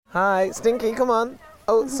Hi, Stinky, come on.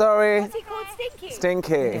 Oh, sorry. What's he called, Stinky?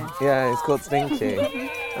 Stinky. Yeah, he's called Stinky.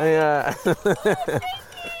 Yeah. That's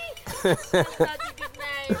a good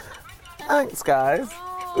name. Thanks, guys.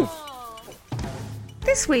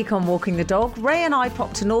 This week on Walking the Dog, Ray and I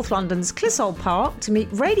popped to North London's Clissold Park to meet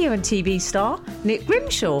radio and TV star Nick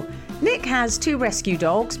Grimshaw. Nick has 2 rescue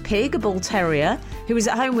dogs, Pig, a bull terrier, who is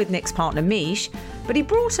at home with Nick's partner Mish, but he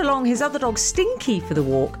brought along his other dog Stinky for the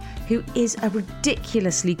walk, who is a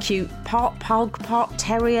ridiculously cute part pug, part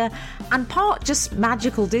terrier, and part just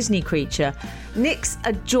magical Disney creature. Nick's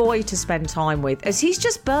a joy to spend time with, as he's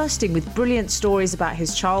just bursting with brilliant stories about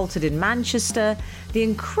his childhood in Manchester, the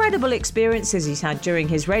incredible experiences he's had during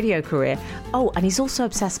his radio career. Oh, and he's also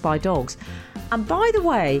obsessed by dogs. And by the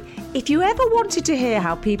way, if you ever wanted to hear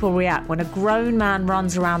how people react when a grown man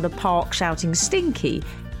runs around a park shouting Stinky,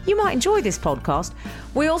 you might enjoy this podcast.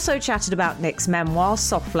 We also chatted about Nick's memoir,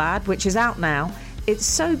 Soft Lad, which is out now. It's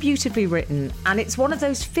so beautifully written, and it's one of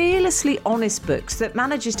those fearlessly honest books that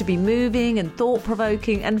manages to be moving and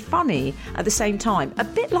thought-provoking and funny at the same time. A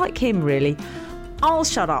bit like him, really. I'll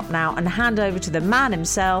shut up now and hand over to the man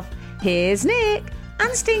himself. Here's Nick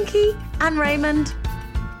and Stinky and Raymond.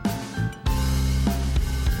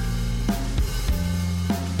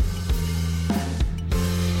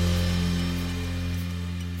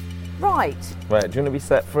 Right. Right, do you want to be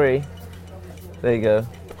set free? There you go.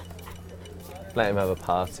 Let him have a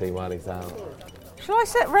party while he's out. Shall I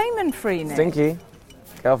set Raymond free, Nick? Stinky,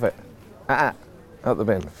 get off it. Out the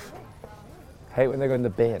bin. Hate when they go in the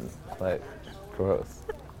bin. Like, gross.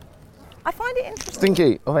 I find it interesting.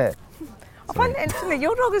 Stinky, over here. I find it interesting that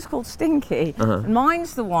your dog is called Stinky, and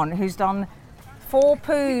mine's the one who's done 4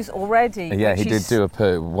 poos already. Yeah, he did do a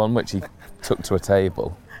poo. One which he took to a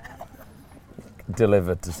table.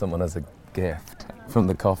 Delivered to someone as a gift from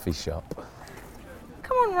the coffee shop.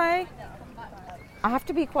 Come on, Ray. I have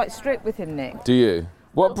to be quite strict with him, Nick. Do you?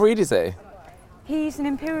 What breed is he? He's an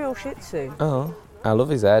Imperial Shih Tzu. Oh, I love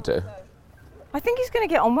his hairdo. I think he's going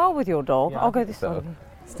to get on well with your dog. Yeah, I'll go this way.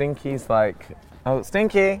 Stinky's like, oh,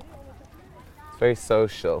 Stinky! It's very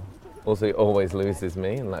social. Also, he always loses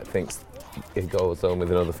me and like thinks he goes home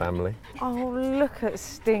with another family. Oh, look at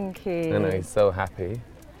Stinky. I know, he's so happy.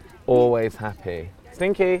 Always happy.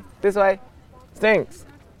 Stinky, this way. Stinks.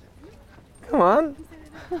 Come on.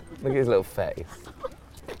 Look at his little face.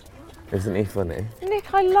 Isn't he funny?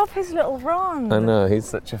 Nick, I love his little run. I know, he's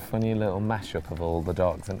such a funny little mashup of all the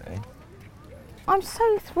dogs, isn't he? I'm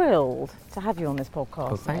so thrilled to have you on this podcast.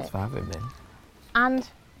 Well, thanks Nick. for having me. And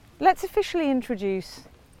let's officially introduce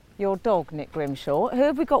your dog, Nick Grimshaw. Who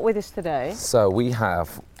have we got with us today? So we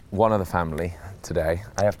have one of the family today.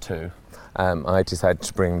 I have 2. I decided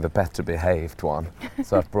to bring the better behaved one.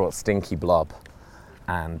 So I've brought Stinky Blob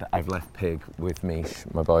and I've left Pig with Mish,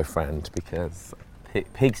 my boyfriend, because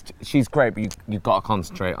Pig's, she's great, but you've got to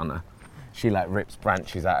concentrate on her. She like rips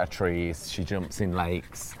branches out of trees, she jumps in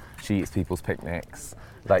lakes, she eats people's picnics,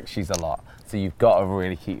 like she's a lot. So you've got to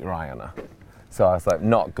really keep your eye on her. So I was like,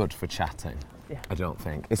 not good for chatting. Yeah. I don't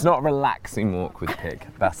think. It's not a relaxing walk with Pig,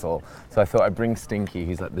 that's all. So I thought I'd bring Stinky,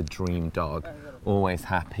 who's like the dream dog, always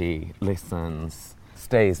happy, listens,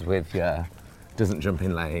 stays with you, doesn't jump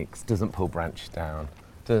in lakes, doesn't pull branches down,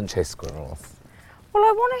 doesn't chase squirrels. Well,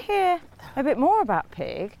 I want to hear a bit more about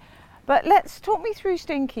Pig, but let's talk me through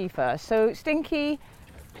Stinky first. So Stinky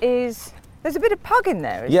is, there's a bit of pug in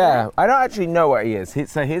there, isn't there? I don't actually know what he is.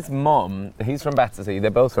 So his mum, he's from Battersea, they're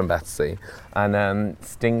both from Battersea, and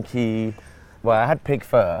Stinky, well, I had Pig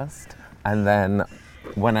first, and then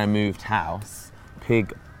when I moved house,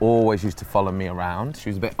 Pig always used to follow me around. She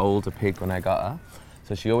was a bit older Pig when I got her,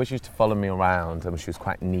 so she always used to follow me around, and she was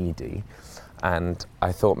quite needy. And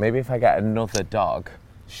I thought maybe if I get another dog,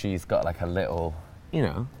 she's got like a little,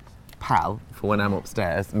 pal for when I'm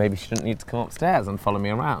upstairs. Maybe she didn't need to come upstairs and follow me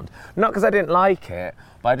around. Not because I didn't like it,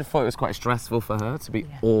 but I just thought it was quite stressful for her to be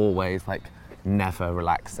always like never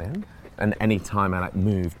relaxing. And any time I like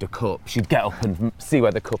moved a cup, she'd get up and see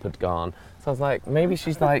where the cup had gone. So I was like, maybe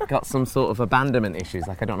she's like got some sort of abandonment issues.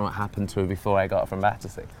 Like I don't know what happened to her before I got her from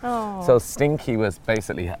Battersea. Oh. So Stinky was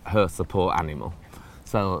basically her support animal.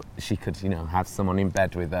 So she could, have someone in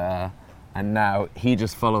bed with her. And now he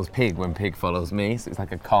just follows Pig when Pig follows me. So it's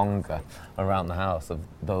like a conga around the house of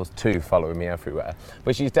those 2 following me everywhere.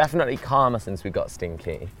 But she's definitely calmer since we got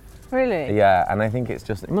Stinky. Really? Yeah, and I think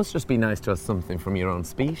it must just be nice to have something from your own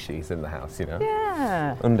species in the house,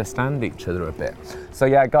 Yeah. Understand each other a bit. So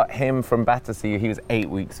yeah, I got him from Battersea. He was 8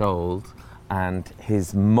 weeks old, and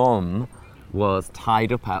his mum was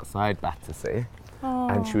tied up outside Battersea,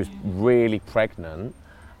 and she was really pregnant,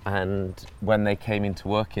 And when they came into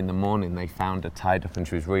work in the morning, they found her tied up and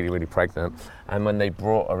she was really, really pregnant. And when they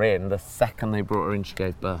brought her in, the second they brought her in, she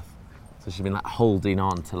gave birth. So she'd been like holding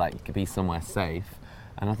on to like be somewhere safe.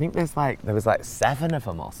 And I think there was like 7 of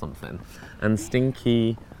them or something. And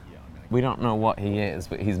Stinky, we don't know what he is,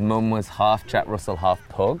 but his mum was half Jack Russell, half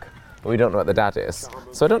pug. But we don't know what the dad is.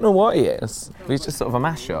 So I don't know what he is. He's just sort of a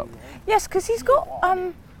mashup. Yes, because he's got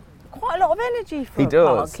quite a lot of energy for He a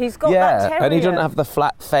does. pug. He's got that yeah, terrier. and he doesn't have the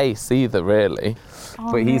flat face either, really.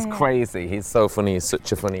 Oh, but he's no. crazy. He's so funny. He's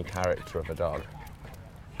such a funny character of a dog.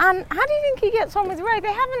 And how do you think he gets on with Ray?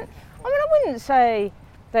 They haven't, I mean, I wouldn't say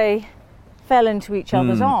they fell into each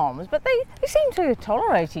other's arms, but they seem to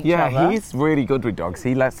tolerate each other. Yeah, he's really good with dogs.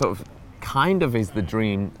 He like sort of kind of is the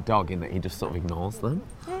dream dog in that he just sort of ignores them.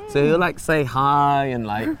 So he'll like say hi and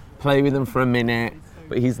like play with them for a minute,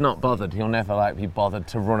 but he's not bothered. He'll never like be bothered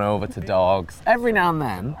to run over to dogs. Every now and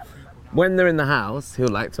then, when they're in the house, he'll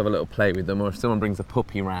like to have a little play with them, or if someone brings a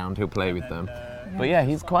puppy round, he'll play with them. But yeah,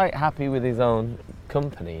 he's quite happy with his own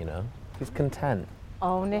company, you know. He's content.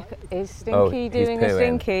 Oh, Nick, is Stinky he's doing a pooing.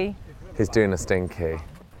 Stinky? He's doing a Stinky.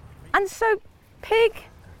 And so, Pig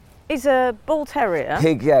is a bull terrier.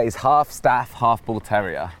 Pig, yeah, he's half staff, half bull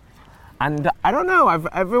terrier. And I don't know,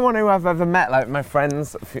 everyone who I've ever met, like my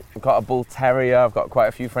friends have got a bull terrier, I've got quite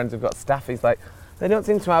a few friends who've got staffies, like they don't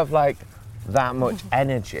seem to have like that much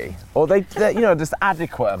energy. Or they you know, just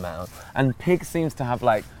adequate amount. And Pig seems to have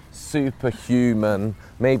like superhuman,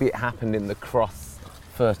 maybe it happened in the cross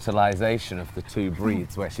fertilization of the two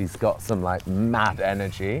breeds where she's got some like mad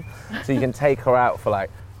energy. So you can take her out for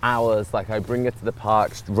like hours, like I bring her to the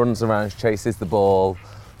park, she runs around, she chases the ball,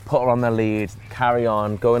 put her on the lead, carry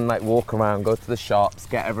on, go and like walk around, go to the shops,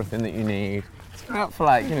 get everything that you need. Take her out for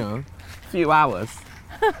like, you know, a few hours.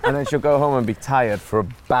 And then she'll go home and be tired for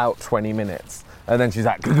about 20 minutes. And then she's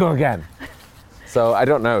like, go again. So I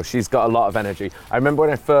don't know, she's got a lot of energy. I remember when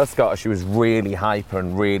I first got her, she was really hyper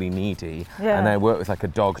and really needy. Yeah. And I worked with like a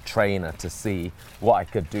dog trainer to see what I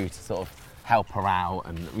could do to sort of help her out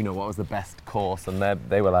and, you know, what was the best course. And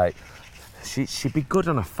they were like, she'd be good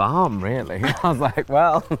on a farm, really. I was like,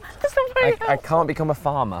 well, I can't become a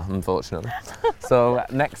farmer, unfortunately. So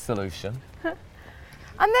next solution. And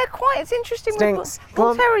they're quite, it's interesting Stinks. with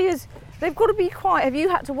bull terriers, they've got to be quite, have you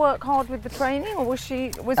had to work hard with the training, or was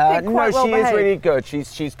Pig quite well behaved? No, she is really good.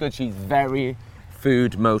 She's good. She's very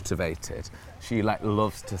food motivated. She like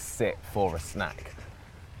loves to sit for a snack.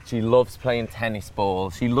 She loves playing tennis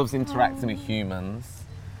ball. She loves interacting with humans.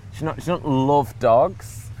 She doesn't love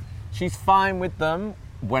dogs. She's fine with them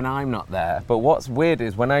when I'm not there. But what's weird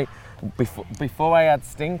is when before I had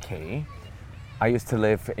Stinky, I used to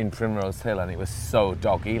live in Primrose Hill and it was so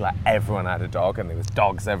doggy, like everyone had a dog and there was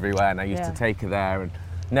dogs everywhere, and I used to take her there and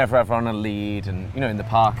never have her on a lead, and you know, in the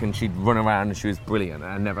park, and she'd run around and she was brilliant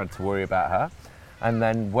and I never had to worry about her. And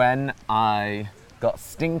then when I got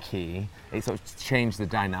Stinky, it sort of changed the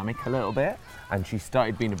dynamic a little bit and she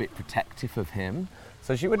started being a bit protective of him.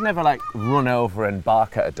 So she would never like run over and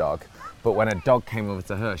bark at a dog, but when a dog came over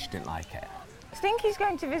to her, she didn't like it. Stinky's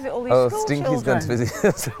going to visit all these school Stinky's children. going to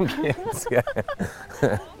visit some kids, yeah.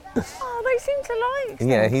 Oh, they seem to like Stinky.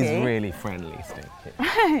 Yeah, he's really friendly,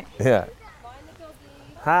 Stinky. Yeah.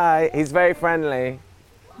 Hi, he's very friendly.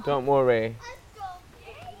 Don't worry.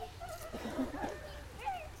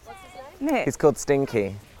 Nick. He's called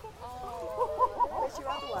Stinky.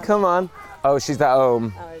 Come on. Oh, she's at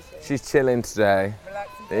home. She's chilling today.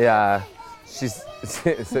 Yeah. So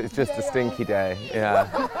it's just a Stinky day. Yeah.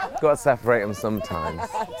 Got to separate them sometimes.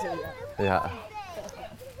 Yeah.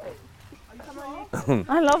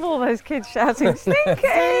 I love all those kids shouting, Stinky!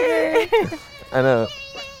 I know.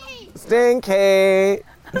 Stinky!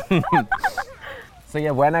 So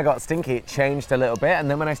yeah, when I got Stinky, it changed a little bit, and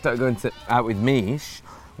then when I started going out with Mish,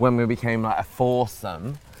 when we became like a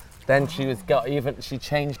foursome, then she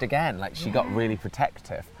changed again. Like she got really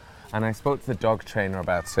protective. And I spoke to the dog trainer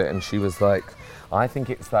about it, and she was like, I think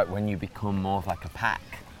it's like when you become more of like a pack.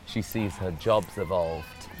 She sees her jobs evolved.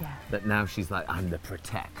 Yeah. That now she's like, I'm the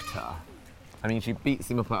protector. I mean, she beats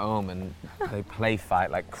him up at home and they play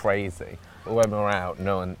fight like crazy. But when we're out,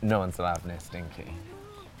 no one's allowed near Stinky.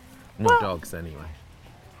 No dogs anyway.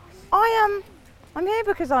 I'm here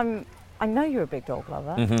because I know you're a big dog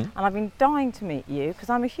lover, and I've been dying to meet you because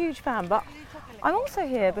I'm a huge fan, but I'm also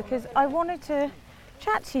here because I wanted to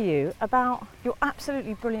chat to you about your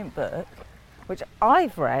absolutely brilliant book, which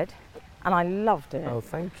I've read and I loved it. Oh,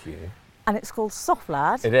 thank you. And it's called Soft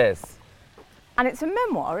Lad. It is. And it's a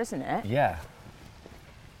memoir, isn't it? Yeah.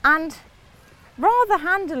 And rather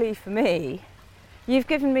handily for me, you've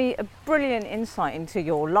given me a brilliant insight into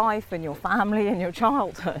your life and your family and your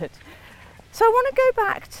childhood. So I want to go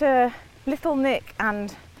back to little Nick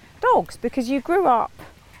and dogs, because you grew up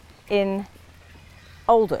in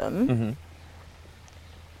Oldham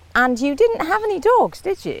and you didn't have any dogs,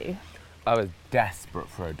 did you? I was desperate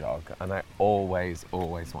for a dog, and I always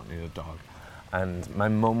wanted a dog. And my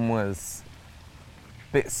mum was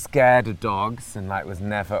a bit scared of dogs and like was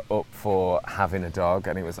never up for having a dog,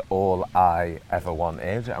 and it was all I ever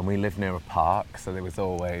wanted. And we lived near a park, so there was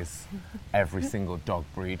always every single dog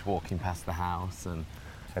breed walking past the house, and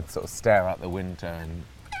I'd sort of stare out the window and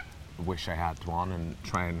wish I had one and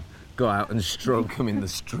try and go out and stroke them in the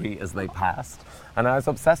street as they passed. And I was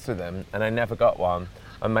obsessed with them, and I never got one.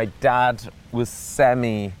 And my dad was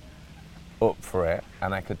semi up for it,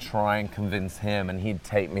 and I could try and convince him, and he'd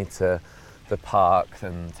take me to the park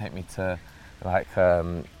and take me to like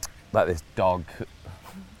this dog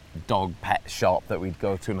pet shop that we'd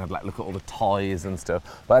go to, and I'd like look at all the toys and stuff.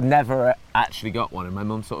 But I never actually got one, and my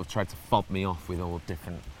mum sort of tried to fob me off with all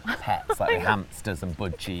different pets, like hamsters and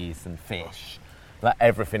budgies and fish, like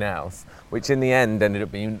everything else, which in the end ended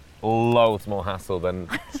up being loads more hassle than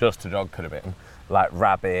just a dog could have been. Like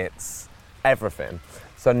rabbits, everything.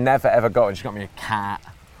 So never ever got one. She got me a cat,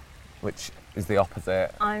 which is the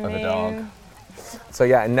opposite of a dog. So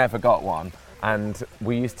yeah, I never got one. And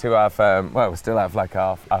we used to have, we still have like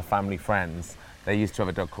our family friends. They used to have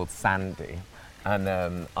a dog called Sandy. And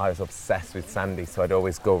I was obsessed with Sandy, so I'd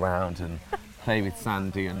always go around and play with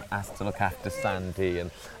Sandy and ask to look after Sandy.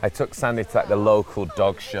 And I took Sandy to like the local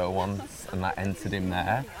dog show once and like entered him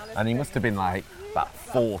there. And he must have been like about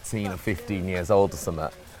 14 or 15 years old or something.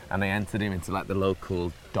 And I entered him into like the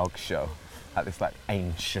local dog show, like this like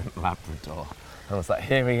ancient Labrador. And I was like,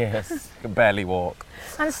 here he is, can barely walk.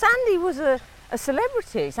 And Sandy was a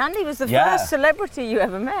celebrity. Sandy was the first celebrity you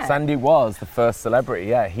ever met. Sandy was the first celebrity,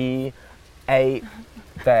 yeah. He ate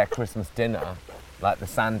their Christmas dinner, like the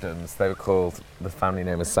Sandons, they were called, the family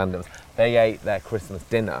name was Sandons. They ate their Christmas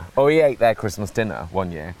dinner. Oh, he ate their Christmas dinner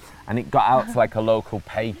one year, and it got out to like a local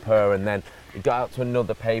paper, and then it got out to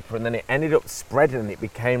another paper, and then it ended up spreading, and it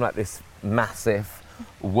became like this massive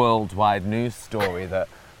worldwide news story that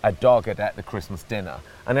a dog had ate the Christmas dinner.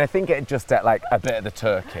 And I think it just ate like a bit of the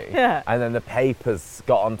turkey. Yeah. And then the papers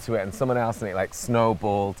got onto it, and someone else, and it like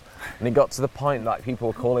snowballed. And it got to the point like people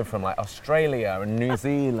were calling from like Australia and New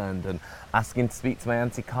Zealand and asking to speak to my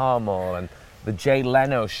Auntie Carmel, and the Jay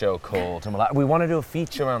Leno show called and we're like, we want to do a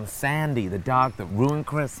feature on Sandy, the dog that ruined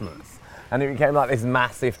Christmas. And it became like this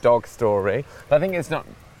massive dog story. But I think it's not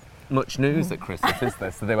much news at Christmas, is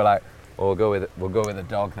there? So they were like, well, we'll go with the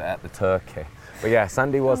dog that ate the turkey. But yeah,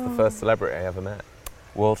 Sandy was the first celebrity I ever met.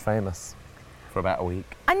 World famous for about a week.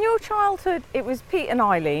 And your childhood, it was Pete and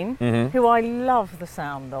Eileen, who I love the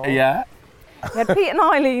sound of. Yeah. You had Pete and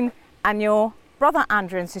Eileen and your brother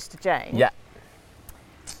Andrew and sister Jane. Yeah.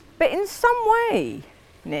 But in some way,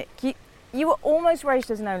 Nick, you were almost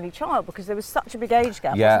raised as an only child because there was such a big age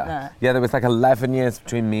gap, wasn't there? Yeah, there was like 11 years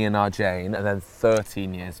between me and our Jane, and then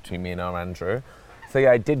 13 years between me and our Andrew. So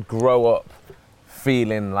yeah, I did grow up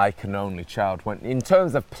feeling like an only child. When, in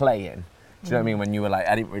terms of playing, do you know what I mean? When you were like,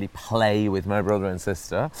 I didn't really play with my brother and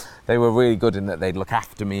sister. They were really good in that they'd look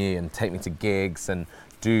after me and take me to gigs and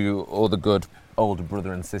do all the good older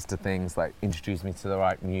brother and sister things, like introduce me to the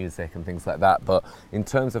right music and things like that. But in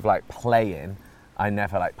terms of like playing, I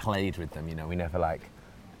never like played with them, you know. We never like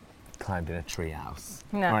climbed in a treehouse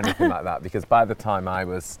or anything like that, because by the time I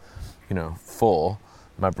was, 4,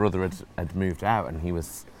 my brother had moved out and he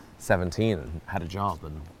was 17 and had a job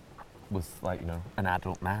and was like, an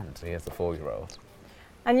adult man. So he has a 4-year-old.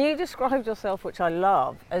 And you described yourself, which I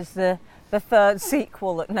love, as the third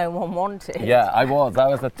sequel that no one wanted. Yeah, I was. That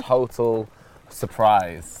was a total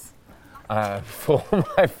surprise for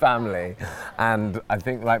my family. And I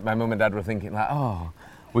think like my mum and dad were thinking like, oh,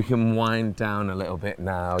 we can wind down a little bit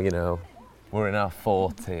now, we're in our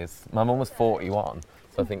 40s. My mum was 41,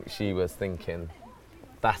 so I think she was thinking,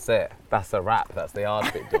 that's it, that's a wrap, that's the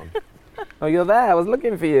hard bit done. Oh, you're there, I was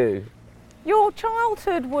looking for you. Your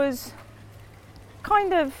childhood was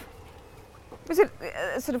was it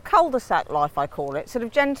a sort of cul-de-sac life, I call it? Sort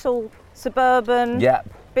of gentle, suburban,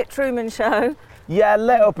 bit Truman Show? Yeah, a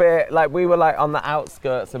little bit. Like we were like on the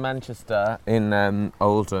outskirts of Manchester in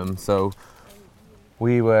Oldham, so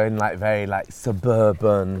we were in like very like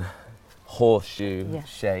suburban,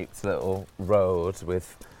 horseshoe-shaped little road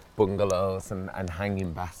with bungalows and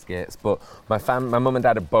hanging baskets. But my mum and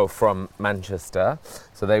dad are both from Manchester,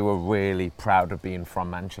 so they were really proud of being from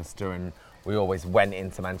Manchester, and we always went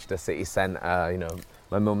into Manchester city centre.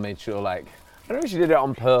 My mum made sure like, I don't know if she did it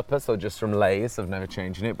on purpose or just from laze of never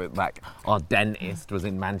changing it, but like our dentist was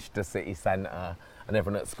in Manchester city centre, and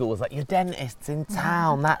everyone at school was like, your dentist's in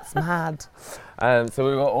town, that's mad. So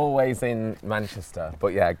we were always in Manchester, but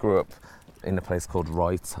yeah, I grew up in a place called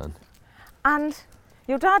Royton. And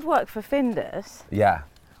your dad worked for Findus, Yeah.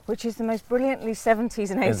 which is the most brilliantly 70s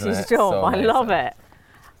and Isn't 80s it? job. So I love amazing. it.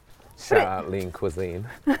 Shout out Lean Cuisine.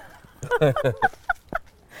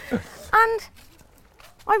 And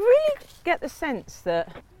I really get the sense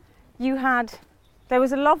that there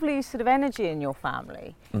was a lovely sort of energy in your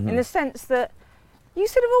family, in the sense that you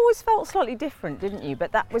sort of always felt slightly different, didn't you?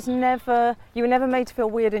 But that was never, you were never made to feel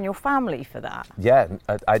weird in your family for that. Yeah,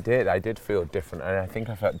 I did feel different, and I think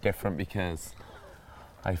I felt different because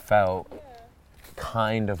I felt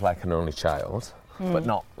kind of like an only child, but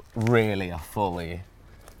not really a fully,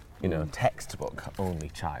 textbook only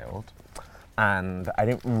child. And I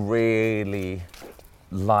didn't really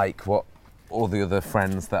like what all the other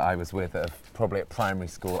friends that I was with, probably at primary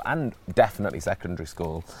school and definitely secondary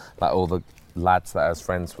school, like all the lads that I was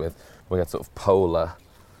friends with, we had sort of polar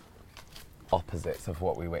opposites of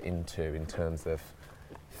what we were into in terms of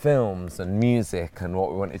films and music and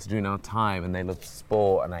what we wanted to do in our time, and they loved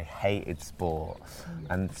sport and I hated sport,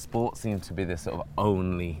 and sport seemed to be the sort of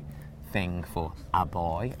only thing for a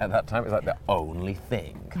boy at that time. It was like the only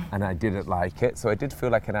thing, and I didn't like it, so I did feel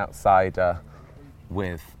like an outsider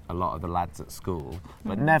with a lot of the lads at school,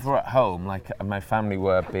 but never at home. Like, my family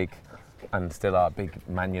were big and still are big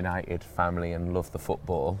Man United family and love the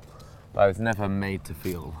football, but I was never made to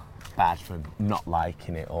feel bad for not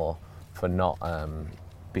liking it or for not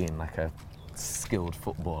being like a skilled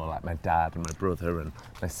footballer like my dad and my brother, and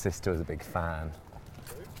my sister was a big fan.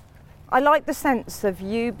 I like the sense of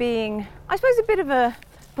you being, I suppose, a bit of a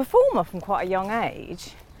performer from quite a young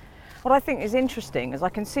age. What I think is interesting is I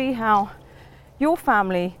can see how your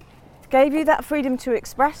family gave you that freedom to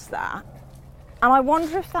express that, and I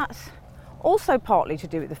wonder if that's also partly to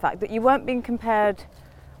do with the fact that you weren't being compared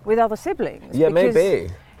with other siblings. Yeah, because maybe.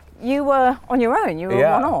 You were on your own, you were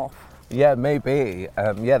Yeah. one-off. Yeah, maybe.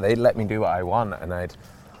 Yeah, they'd let me do what I want, and I'd,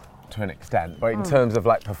 to an extent. But in terms of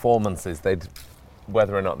like performances, they'd,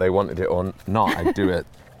 whether or not they wanted it or not, I'd do it.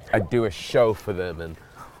 I'd do a show for them and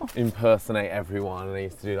impersonate everyone. And I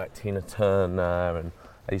used to do like Tina Turner, and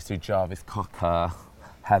I used to do Jarvis Cocker,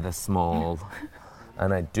 Heather Small,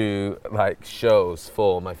 and I'd do like shows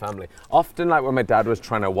for my family. Often like when my dad was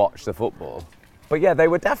trying to watch the football. But yeah, they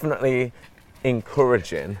were definitely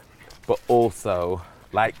encouraging, but also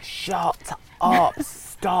like, shut up,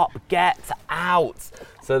 stop, get out.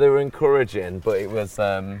 So they were encouraging, but it was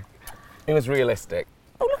realistic.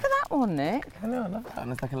 Oh, look at that one, Nick. I know, I love that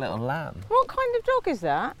one. It's like a little lamb. What kind of dog is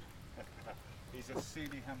that? He's a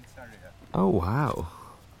Sealyham Terrier. Oh, wow.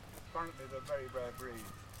 Apparently they're a very rare breed.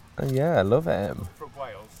 Oh, yeah, I love him. From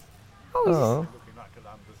Wales. Oh, he's, Oh, Looking like a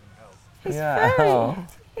lamb doesn't help. he's yeah. very, Oh.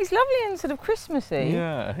 he's lovely and sort of Christmassy.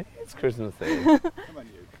 Yeah, it's Christmassy. Come on,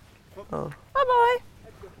 you. Bye-bye.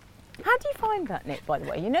 How do you find that, Nick, by the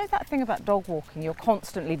way? You know that thing about dog walking, you're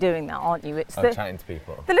constantly doing that, aren't you? It's I'm chatting to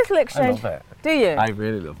people. the little I exchange. love it. Do you? I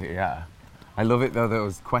really love it, yeah. I love it though,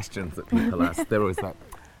 those questions that people ask. They're always like,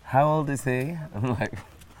 how old is he? I'm like,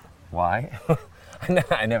 why?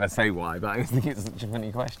 I never say why, but I always think it's such a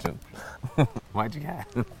funny question. Why'd you care?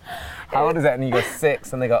 How old is it? And you go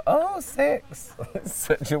 6, and they go, oh, 6. It's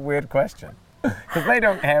such a weird question. Because they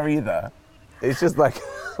don't care either. It's just like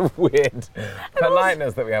weird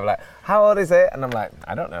politeness that we have, like, how old is it? And I'm like,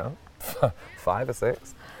 I don't know, 5 or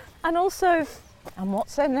 6. And also, and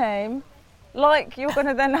what's her name? Like you're going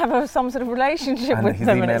to then have some sort of relationship And with his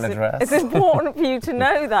them. email And address. it's important for you to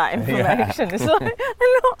know that information. It's like,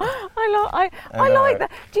 I like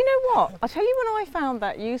that. Do you know what? I'll tell you when I found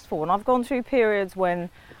that useful, and I've gone through periods when,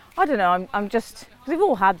 I don't know, I'm just, we've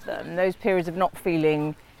all had them, those periods of not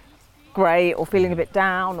feeling great or feeling a bit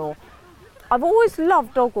down, or I've always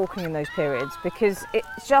loved dog walking in those periods because it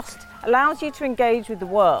just allows you to engage with the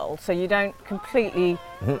world so you don't completely...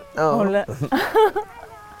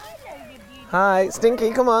 Hi,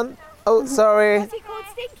 Stinky, come on. Oh, sorry. What's he called?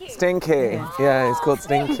 Stinky? Stinky. Yeah, he's called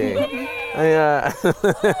Stinky. Yeah. That's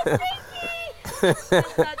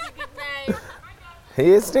a good name.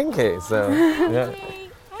 He is Stinky, so yeah.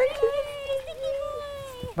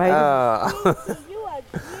 Baby. Oh, You are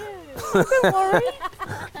cute. Don't worry.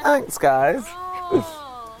 thanks, guys.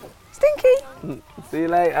 Oh. Stinky. See you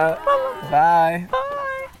later. Bye.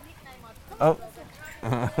 Bye. Oh,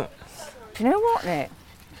 Do you know what, Nick?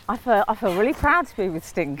 I feel really proud to be with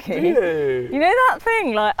Stinky. you. You know that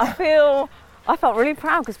thing, like I felt really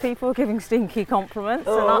proud because people were giving Stinky compliments,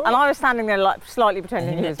 and I was standing there like slightly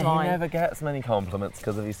pretending he was He mine. never gets many compliments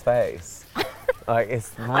because of his face. Like,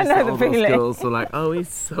 it's I nice know that the all those feeling. girls are like, oh, he's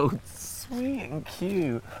so sweet and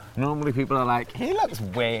cute. Normally people are like, he looks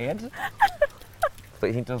weird.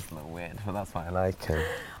 But he does look weird, but that's why I like him.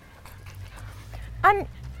 And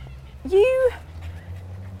you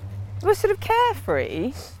were sort of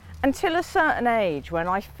carefree until a certain age when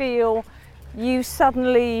I feel you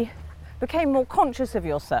suddenly became more conscious of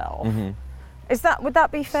yourself. Would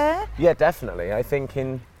that be fair? Yeah, definitely. I think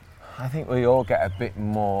we all get a bit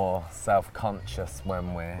more self-conscious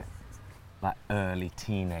when we're like early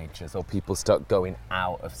teenagers, or people start going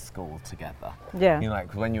out of school together. Yeah. You know,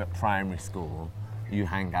 like when you're at primary school, you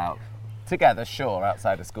hang out together, sure,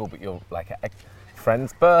 outside of school, but you're like at a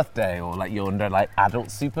friend's birthday, or like you're under like adult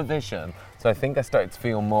supervision. So I think I started to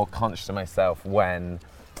feel more conscious of myself when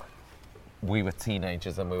we were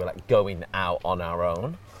teenagers and we were like going out on our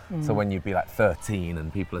own. So when you'd be like 13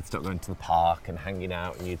 and people had started going to the park and hanging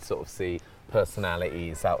out, and you'd sort of see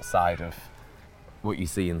personalities outside of what you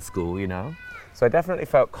see in school, you know? So I definitely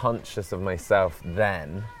felt conscious of myself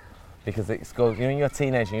then, because it's good, you know, you're a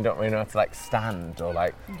teenager and you don't really know how to like stand or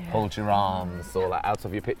like hold your arms or like out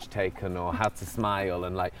of your picture taken or how to smile,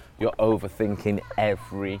 and like you're overthinking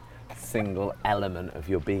every single element of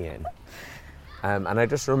your being. And I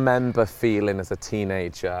just remember feeling as a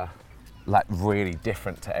teenager like really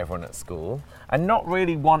different to everyone at school, and not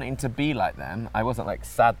really wanting to be like them. I wasn't like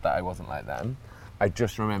sad that I wasn't like them. I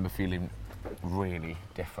just remember feeling really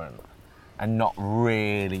different and not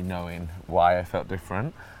really knowing why I felt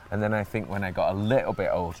different. And then I think when I got a little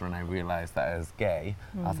bit older and I realised that I was gay,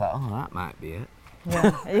 I was like, oh, that might be it.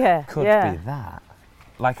 Yeah. Could be that.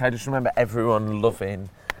 Like, I just remember everyone loving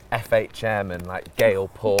FHM and like Gail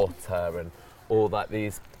Porter and all that.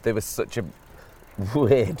 There was such a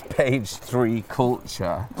weird page 3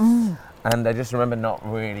 culture, and I just remember not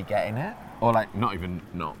really getting it, or like not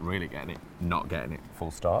really getting it,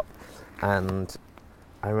 full stop. And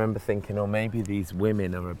I remember thinking, oh, maybe these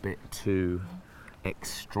women are a bit too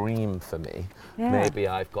extreme for me. Maybe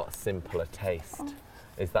I've got a simpler taste.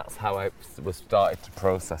 That's how I was started to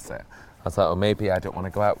process it. I was like, oh, maybe I don't want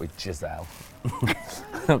to go out with Giselle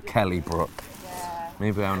or Kelly Brook.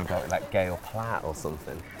 Maybe I want to go out with like Gail Platt or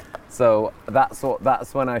something. So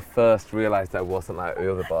that's when I first realised I wasn't like the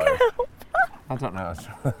other boys. I don't know.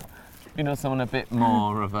 You know, someone a bit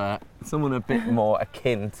more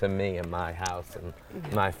akin to me and my house and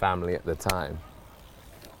my family at the time.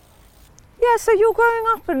 Yeah, so you're growing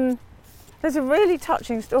up, and there's a really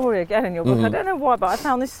touching story again in your book. I don't know why, but I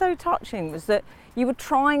found this so touching, was that you were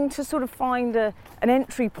trying to sort of find an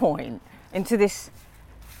entry point into this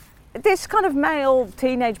kind of male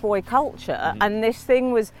teenage boy culture, and this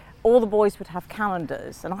thing was all the boys would have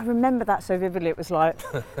calendars, and I remember that so vividly. It was like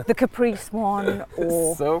the Caprice one,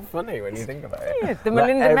 or It's so funny when you think about it. Yeah, the Like,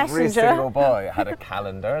 Melinda every Messenger. single boy had a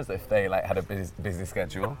calendar, as if they like had a busy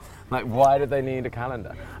schedule. Like, why did they need a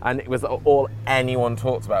calendar? And it was all anyone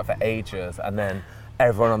talked about for ages. And then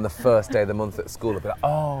everyone on the first day of the month at school would be like,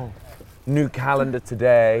 oh, new calendar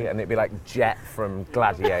today, and it'd be like Jet from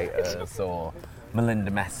Gladiators or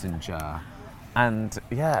Melinda Messenger. And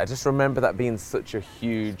yeah, I just remember that being such a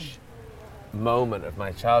huge moment of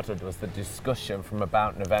my childhood, was the discussion from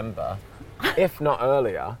about November, if not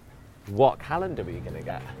earlier, what calendar were you going to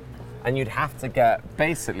get? And you'd have to get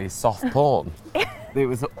basically soft porn. It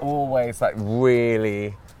was always like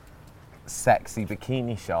really sexy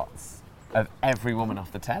bikini shots of every woman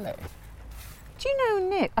off the telly. Do you know,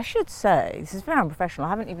 Nick, I should say, this is very unprofessional, I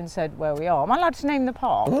haven't even said where we are. Am I allowed to name the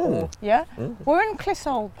park? Yeah? We're in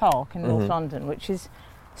Clissold Park in North London, which is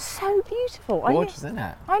so beautiful. Gorgeous, isn't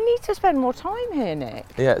it? I need to spend more time here, Nick.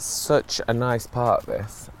 Yeah, it's such a nice part,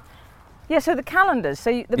 this. Yeah, so the calendars.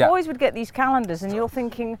 So the Yeah. boys would get these calendars, and you're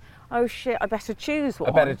thinking, oh shit, I better choose one.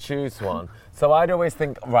 I better choose one. So I'd always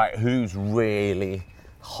think, right, who's really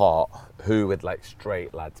hot? Who would like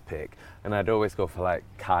straight lads pick? And I'd always go for like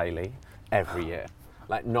Kylie every year.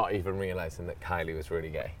 Like, not even realising that Kylie was really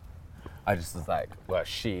gay. I just was like, well,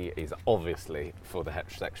 she is obviously for the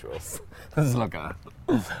heterosexuals. Just look at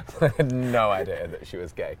her. I had no idea that she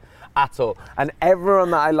was gay at all. And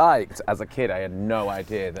everyone that I liked as a kid, I had no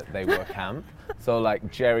idea that they were camp. So like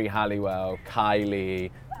Jerry Halliwell,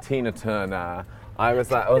 Kylie, Tina Turner. I was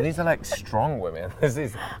like, oh, these are like strong women. This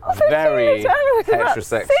is very Tina Turner was about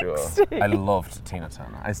heterosexual. 60. I loved Tina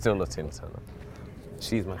Turner. I still love Tina Turner.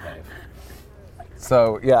 She's my fave.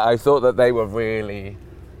 So yeah, I thought that they were really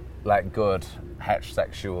like good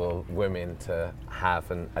heterosexual women to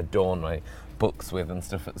have and adorn my books with and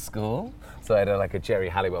stuff at school. So I had like a Jerry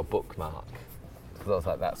Halliwell bookmark. So I was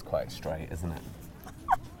like, that's quite straight, isn't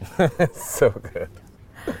it? It's so good.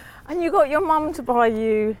 And you got your mum to buy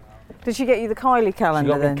you Did she get you the Kylie She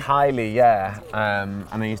calendar got then? me Kylie, yeah. And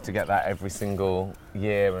I used to get that every single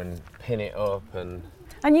year and pin it up and...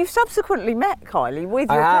 And you've subsequently met Kylie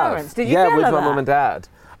with I your have. parents. Did you yeah, tell with her my that? mum and dad.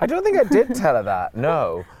 I don't think I did tell her that,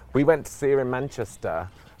 no. We went to see her in Manchester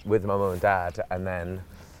with my mum and dad and then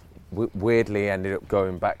weirdly ended up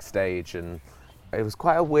going backstage, and it was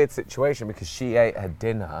quite a weird situation because she ate her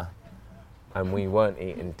dinner and we weren't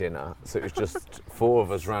eating dinner. So it was just 4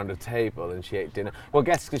 of us round a table and she ate dinner. Well, I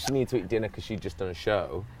guess because she needed to eat dinner because she'd just done a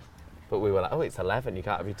show. But we were like, oh, it's 11, you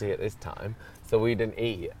can't have your tea at this time. So we didn't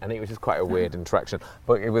eat, and it was just quite a weird interaction.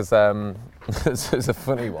 But it was, it was a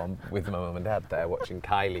funny one with my mum and dad there, watching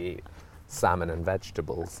Kylie eat salmon and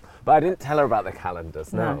vegetables. But I didn't tell her about the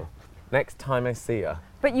calendars, no. Next time I see her,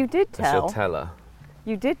 But you did I shall tell. tell her.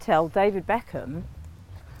 You did tell David Beckham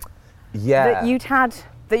Yeah. that you'd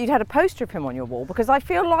had a poster of him on your wall, because I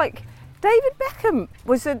feel like David Beckham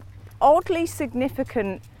was an oddly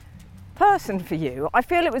significant person for you. I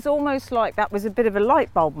feel it was almost like that was a bit of a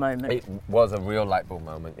light bulb moment. It was a real light bulb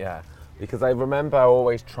moment, yeah. Because I remember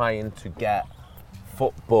always trying to get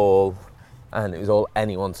football, and it was all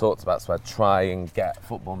anyone talked about, so I'd try and get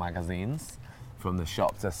football magazines from the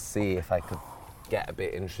shop to see if I could get a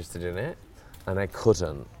bit interested in it, and I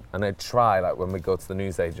couldn't. And I'd try, like when we go to the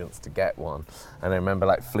newsagents, to get one, and I remember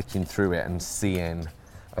like flicking through it and seeing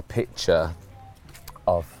a picture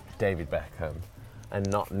of David Beckham and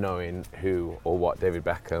not knowing who or what David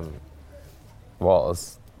Beckham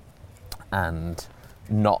was, and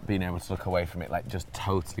not being able to look away from it, like just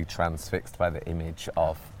totally transfixed by the image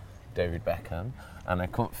of David Beckham. And I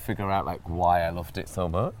couldn't figure out like why I loved it so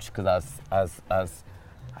much, because as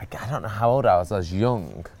I don't know how old I was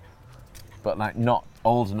young, but like not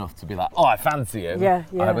old enough to be like, oh, I fancy him. Yeah.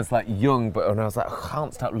 I was like young, but when I was like, I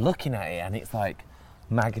can't stop looking at it, and it's like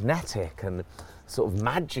magnetic and sort of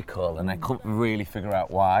magical, and I couldn't really figure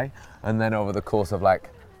out why. And then over the course of like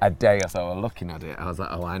a day or so of looking at it, I was like,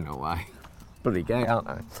 oh, I know why. Bloody gay, aren't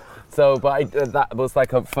I? So, but that was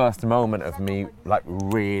like a first moment of me like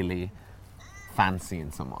really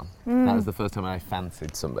fancying someone. That was the first time I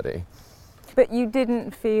fancied somebody. But you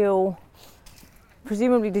didn't feel,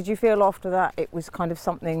 presumably, did you feel after that it was kind of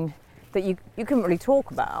something that you couldn't really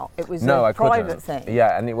talk about? It was No, a I couldn't. private thing.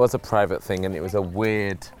 Yeah, and it was a private thing, and it was a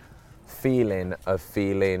weird feeling of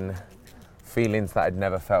feelings that I'd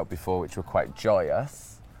never felt before, which were quite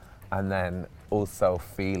joyous, and then also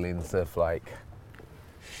feelings of like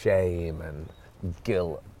shame and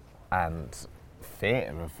guilt and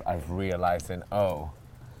fear of realising, oh,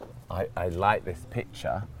 I like this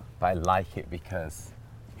picture, but I like it because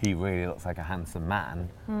he really looks like a handsome man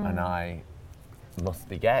and I must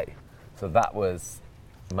be gay. So that was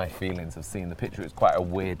my feelings of seeing the picture. It was quite a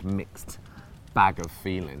weird mixed bag of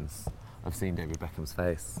feelings of seeing David Beckham's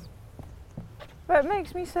face. But it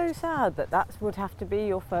makes me so sad that would have to be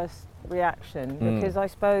your first reaction, because I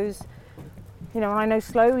suppose, you know, and I know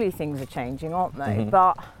slowly things are changing, aren't they?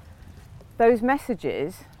 But those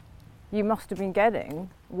messages you must have been getting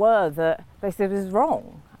were that they said it was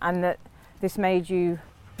wrong and that this made you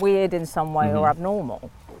weird in some way or abnormal.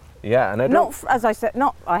 Yeah, and I don't... Not, as I said,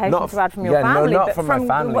 I hasten to add from your family, not but from from my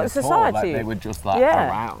family what at society. all. Like, they were just like Yeah.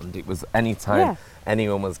 around. It was anytime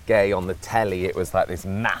anyone was gay on the telly, it was like this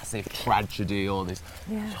massive tragedy or this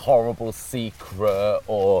horrible secret,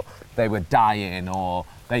 or they were dying or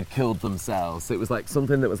they'd killed themselves. So it was like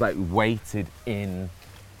something that was like weighted in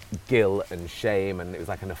guilt and shame, and it was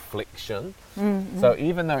like an affliction. So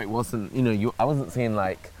even though it wasn't, you know, I wasn't seeing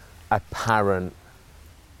like apparent,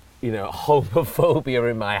 you know,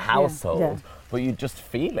 homophobia in my household, but you just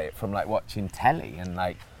feel it from like watching telly and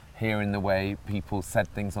like hearing the way people said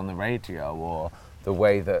things on the radio, or the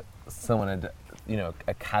way that someone had, you know,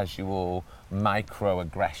 a casual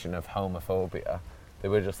microaggression of homophobia. They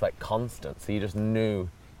were just like constant, so you just knew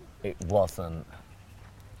it wasn't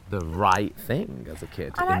the right thing as a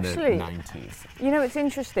kid And in actually, the 90s. You know, it's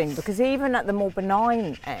interesting because even at the more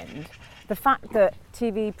benign end, the fact that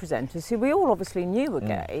TV presenters, who we all obviously knew were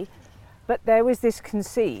gay, but there was this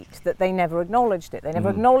conceit that they never acknowledged it. They never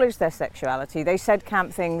acknowledged their sexuality. They said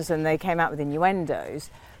camp things and they came out with innuendos,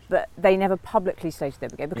 but they never publicly stated they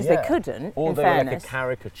were gay because they couldn't, Or in they fairness. were like a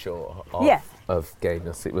caricature of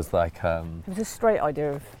gayness. It was like... It was a straight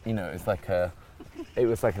idea of... you know, it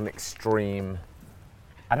was like an extreme...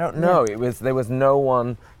 I don't know. There was no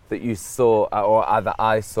one that you saw, or either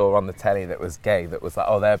I saw on the telly that was gay, that was like,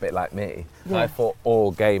 oh, they're a bit like me. I thought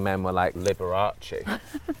all gay men were like Liberace.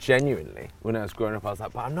 Genuinely, when I was growing up, I was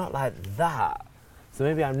like, but I'm not like that. So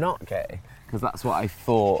maybe I'm not gay, because that's what I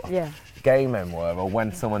thought gay men were. Or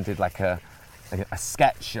when someone did like a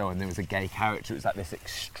sketch show and there was a gay character, it was like this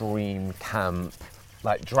extreme camp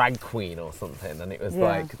like drag queen or something, and it was Yeah.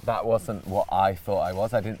 like that wasn't what I thought I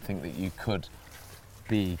was. I didn't think that you could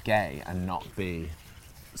be gay and not be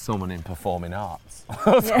someone in performing arts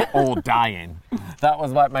or dying. That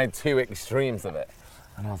was like my two extremes of it.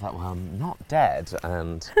 And I was like, well, I'm not dead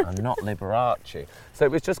and I'm not Liberace. So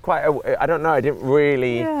it was just quite, I don't know, I didn't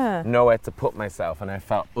really know where to put myself, and I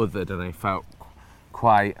felt othered and I felt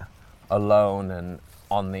quite alone and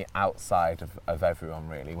on the outside of everyone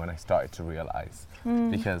really when I started to realise,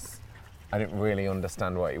 because I didn't really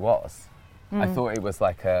understand what it was. I thought it was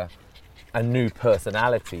like a new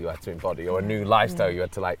personality you had to embody or a new lifestyle you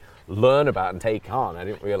had to like learn about and take on. I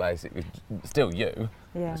didn't realise it was still you.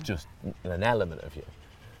 Yeah. It was just an element of you.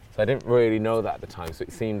 So I didn't really know that at the time. So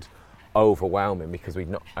it seemed overwhelming because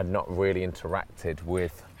I'd not really interacted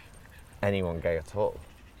with anyone gay at all.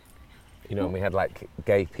 You know, and we had like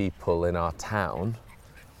gay people in our town,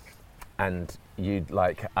 and you'd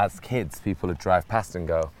like, as kids, people would drive past and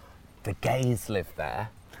go, the gays live there.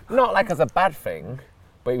 Not like as a bad thing,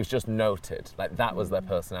 but it was just noted, like that was their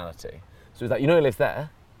personality. So it was like, you know who lives there?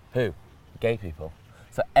 Who? Gay people.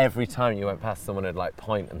 So every time you went past, someone would like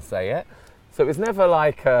point and say it. So it was never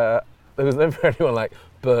like, there was never anyone like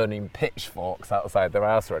burning pitchforks outside their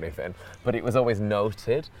house or anything, but it was always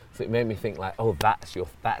noted. So it made me think like, oh, that's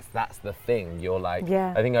the thing. You're like,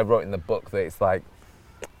 I think I wrote in the book that it's like,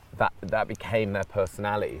 that became their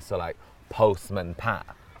personality. So like Postman Pat,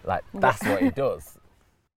 like that's what he does.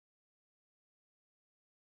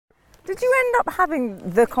 Did you end up having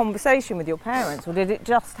the conversation with your parents, or did it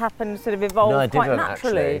just happen to sort of evolve quite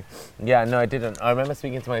naturally? Actually. Yeah, no, I didn't. I remember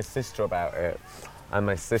speaking to my sister about it, and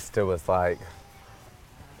my sister was like,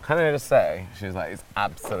 can I just say, she was like, it's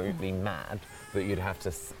absolutely mad that you'd have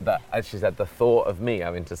to, as she said, the thought of me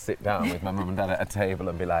having to sit down with my mum and dad at a table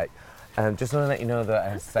and be like, just want to let you know that I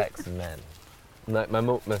have sex with men. And like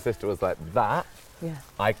my sister was like, that,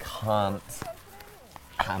 I can't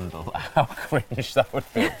handle how cringe that would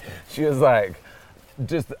be. She was like,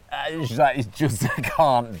 she's like, it's just, I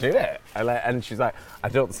can't do it. And she's like, I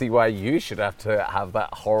don't see why you should have to have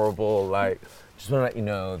that horrible, like, just want to let you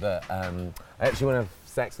know that I actually want to have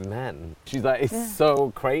sex with men. She's like, it's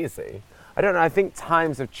so crazy. I don't know, I think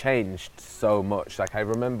times have changed so much. Like, I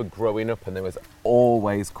remember growing up and there was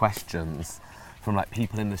always questions from like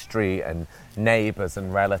people in the street and neighbours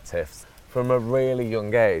and relatives from a really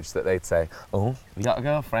young age that they'd say, oh, you got a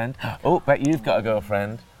girlfriend? Oh, bet you've got a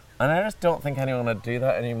girlfriend. And I just don't think anyone would do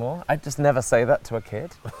that anymore. I'd just never say that to a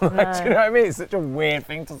kid. Like, do you know what I mean? It's such a weird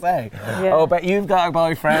thing to say. Yeah. Oh, bet you've got a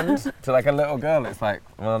boyfriend to like a little girl. It's like,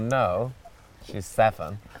 well, no, she's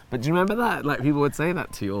 7. But do you remember that? Like, people would say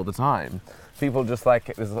that to you all the time. People just like,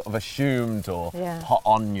 it was sort of assumed or put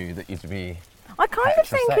on you that you'd be I kind of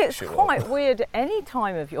think it's quite weird at any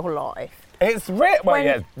time of your life. It's really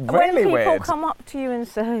weird. When people come up to you and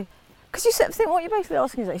say, because you think what you're basically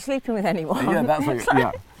asking is, are you sleeping with anyone? Yeah, that's what you're,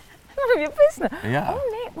 none of your business. Yeah.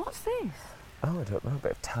 Oh, Nick, what's this? Oh, I don't know, a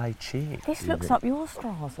bit of Tai Chi. This looks up your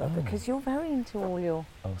Strasser because you're very into all your...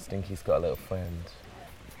 Oh, Stinky's got a little friend.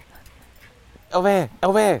 Over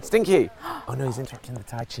here, Stinky. Oh no, he's interrupting the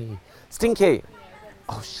Tai Chi. Stinky.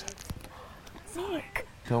 Oh, shit. Nick.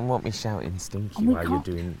 Don't want me shouting Stinky while you're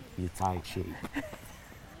doing your Tai Chi.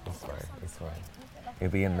 It's fine. He'll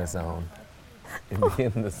be in the zone. He'll be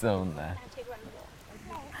in the zone there.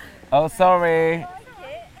 Oh, sorry.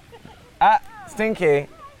 Stinky.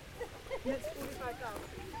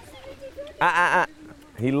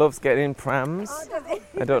 He loves getting in prams.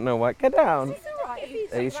 I don't know why. Get down.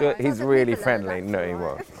 Are you sure? He's really friendly. No, he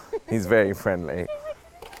won't. He's very friendly.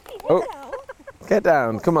 Oh, get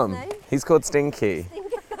down. Come on. He's called Stinky.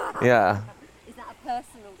 Yeah. Is that a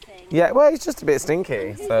personal thing? Yeah, well, he's just a bit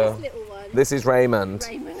stinky. So this is Raymond.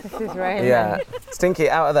 This is Raymond. Yeah. Stinky,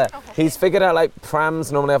 out of there. He's figured out like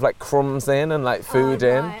prams normally have like crumbs in and like food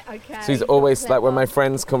in. Okay. So he's always like when my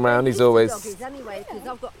friends come round, he's always. Doggies anyway, because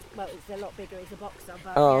I've got, well, it's a lot bigger. It's a boxer,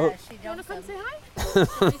 but Oh. yeah, she does. You want to come say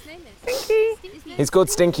hi? His name is Stinky. He's called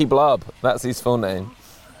Stinky Blob. That's his full name.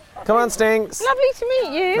 Come on, Stinks. Lovely to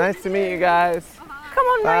meet you. Nice to meet you guys. Come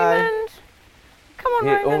on, Bye. Raymond. Come on,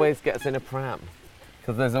 He Raymond. always gets in a pram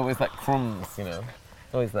because there's always like crumbs, you know.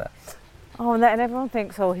 Always there. Oh, and everyone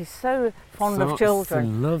thinks, oh, he's so fond of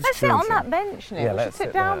children. Loves Let's children. sit on that bench, Nick. Yeah, we let's should sit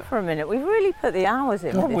sit down there. for a minute. We've really put the hours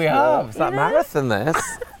in. Well, with we this have. walk, It's you like know? marathon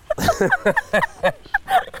this.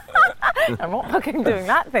 I'm not fucking doing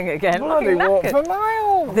that thing again. Bloody Fucking walk knackered. for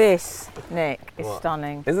miles. This, Nick, is What?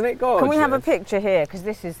 stunning. Isn't it gorgeous? Can we have a picture here? Because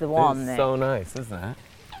this is the one, It's Nick. so nice, isn't it?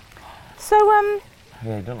 So,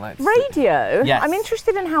 Yeah, you don't like to radio. Yes. I'm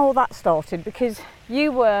interested in how all that started because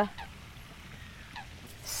you were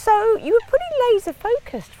pretty laser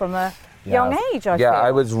focused from a young age, I feel. Yeah,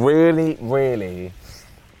 I was really, really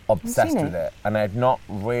obsessed seen with it? it. And I didn't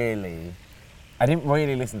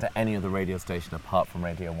really listen to any other radio station apart from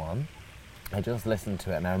Radio 1. I just listened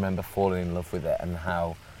to it and I remember falling in love with it and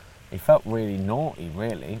how it felt really naughty,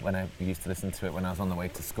 really, when I used to listen to it when I was on the way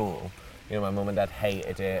to school. You know, my mum and dad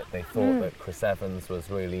hated it. They thought that Chris Evans was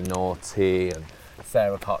really naughty and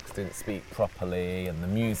Sarah Cox didn't speak properly and the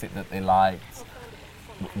music that they liked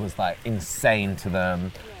was like insane to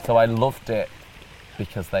them. So I loved it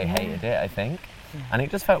because they hated it, I think. And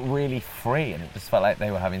it just felt really free and it just felt like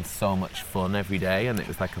they were having so much fun every day and it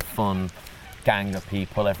was like a fun gang of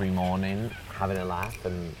people every morning having a laugh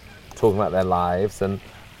and talking about their lives, and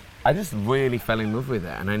I just really fell in love with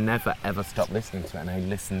it and I never ever stopped listening to it, and I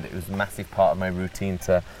listened, it was a massive part of my routine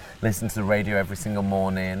to listen to the radio every single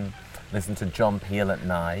morning, listen to John Peel at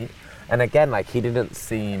night, and again, like, he didn't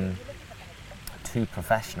seem too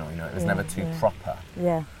professional, you know, it was never too proper.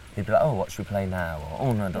 Yeah. He'd be like, oh, what should we play now? Or,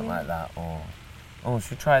 oh no, I don't like that, or oh,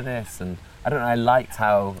 should we try this? And I don't know, I liked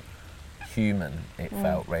how human it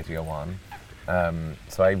felt, Radio 1.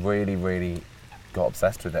 So I really, really got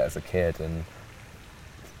obsessed with it as a kid, and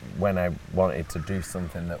when I wanted to do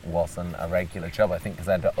something that wasn't a regular job, I think because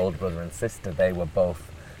I had an older brother and sister, they were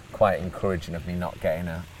both quite encouraging of me not getting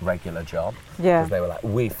a regular job. Yeah. Because they were like,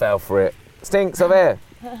 we fell for it. Stinks over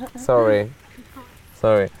here. Sorry.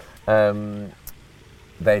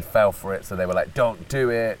 They fell for it, so they were like, don't do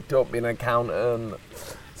it, don't be an accountant.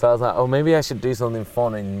 So I was like, oh, maybe I should do something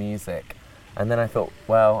fun in music. And then I thought,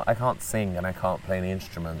 well, I can't sing and I can't play any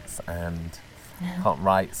instruments and can't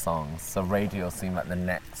write songs, so radio seemed like the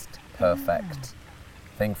next perfect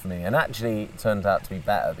thing for me. And actually it turned out to be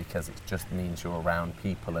better because it just means you're around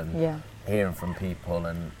people and hearing from people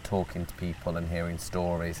and talking to people and hearing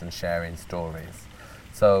stories and sharing stories.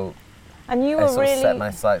 So And you I were sort of really... set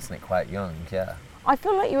my sights on it quite young, yeah. I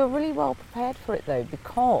feel like you were really well prepared for it though,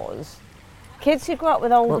 because kids who grew up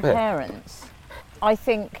with older What bit? parents, I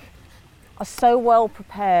think, are so well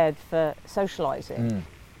prepared for socialising.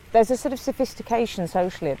 There's a sort of sophistication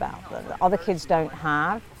socially about them that other kids don't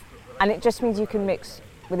have, and it just means you can mix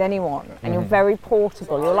with anyone, and you're very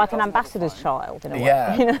portable. You're like an ambassador's child in a way.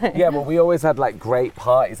 Yeah, you know? yeah. Well, we always had like great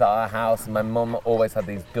parties at our house, and my mum always had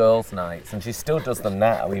these girls' nights, and she still does them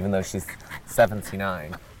now, even though she's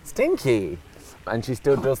 79. Stinky, and she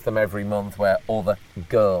still does them every month, where all the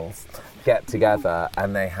girls get together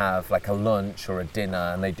and they have like a lunch or a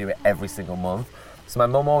dinner, and they do it every single month. So my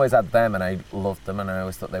mum always had them, and I loved them, and I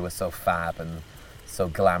always thought they were so fab and so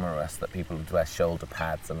glamorous that people would wear shoulder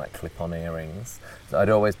pads and like clip-on earrings. So I'd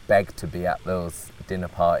always beg to be at those dinner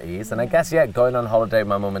parties. And I guess, going on holiday with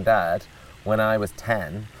my mum and dad, when I was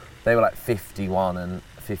 10, they were like 51 and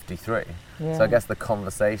 53. Yeah. So I guess the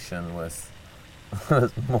conversation was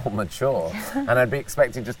more mature. And I'd be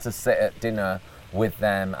expecting just to sit at dinner with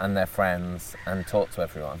them and their friends and talk to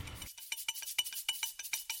everyone.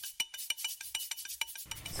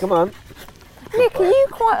 Come on. Nick, are you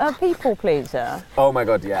quite a people pleaser? Oh my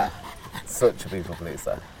God, yeah. Such a people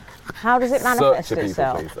pleaser. How does it manifest Such a people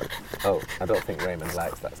itself? pleaser. Oh, I don't think Raymond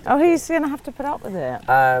likes that stuff. Oh, he's going to have to put up with it.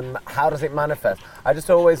 How does it manifest? I just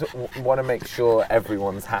always want to make sure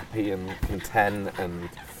everyone's happy and content, and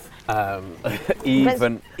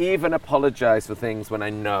even apologise for things when I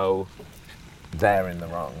know they're in the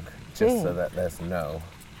wrong, just so that there's no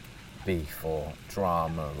beef or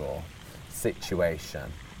drama or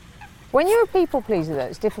situation. When you're a people pleaser, though,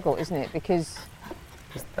 it's difficult, isn't it? Because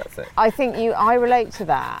That's it. I think I relate to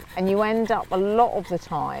that, and you end up a lot of the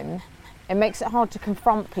time, it makes it hard to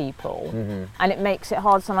confront people, and it makes it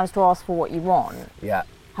hard sometimes to ask for what you want. Yeah.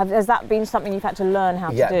 Has that been something you've had to learn how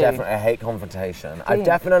to do? Yeah, definitely. I hate confrontation. I've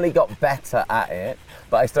definitely got better at it,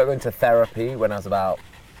 but I started going to therapy when I was about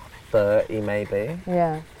 30, maybe.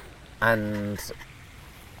 Yeah. And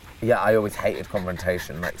yeah, I always hated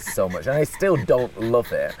confrontation like so much, and I still don't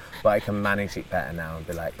love it, but I can manage it better now and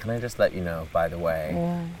be like, can I just let you know, by the way,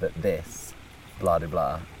 that this, blah, blah,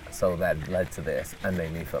 blah, so that led to this and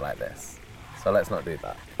made me feel like this. So let's not do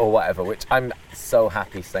that. Or whatever, which I'm so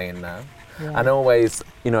happy saying now. Yeah. And always,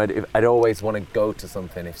 I'd always want to go to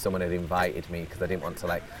something if someone had invited me because I didn't want to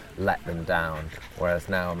like let them down. Whereas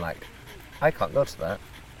now I'm like, I can't go to that,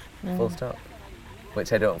 full stop.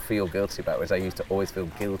 Which I don't feel guilty about, whereas I used to always feel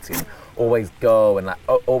guilty, always go and like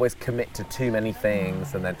always commit to too many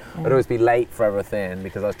things, and then I'd always be late for everything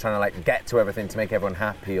because I was trying to like get to everything to make everyone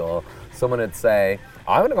happy. Or someone would say,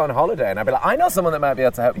 I want to go on holiday, and I'd be like, I know someone that might be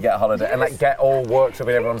able to help you get a holiday, and like get all worked up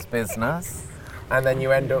in everyone's business, and then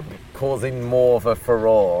you end up causing more of a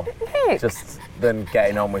furore just than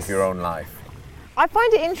getting on with your own life. I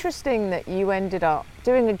find it interesting that you ended up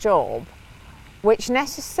doing a job which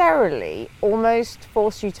necessarily almost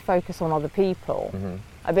forced you to focus on other people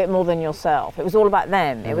a bit more than yourself. It was all about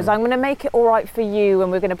them. It was, I'm going to make it all right for you,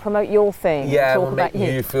 and we're going to promote your thing. Yeah, and we'll make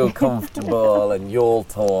you feel comfortable and you'll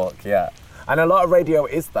talk, yeah. And a lot of radio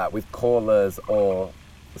is that with callers or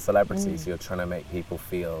celebrities. You're trying to make people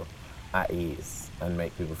feel at ease and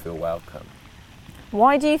make people feel welcome.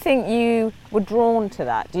 Why do you think you were drawn to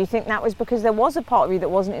that? Do you think that was because there was a part of you that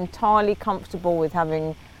wasn't entirely comfortable with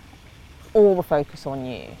having all the focus on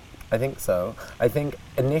you? I think so. I think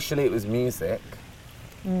initially it was music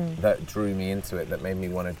that drew me into it, that made me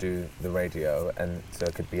want to do the radio, and so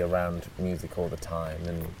I could be around music all the time.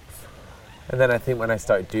 And then I think when I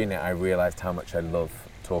started doing it, I realised how much I love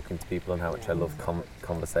talking to people and how much I love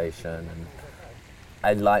conversation. And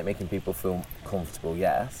I like making people feel comfortable,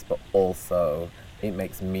 yes, but also it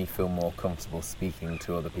makes me feel more comfortable speaking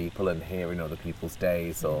to other people and hearing other people's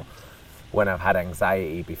days, or when I've had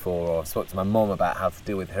anxiety before or spoke to my mum about how to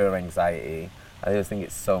deal with her anxiety. I just think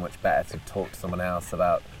it's so much better to talk to someone else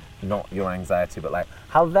about not your anxiety, but like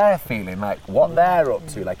how they're feeling, like what they're up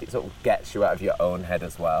to. Like it sort of gets you out of your own head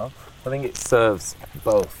as well. I think it serves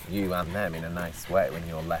both you and them in a nice way when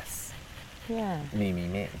you're less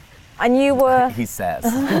me. And you were... He says. Do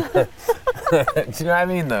you know what I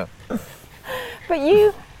mean though? But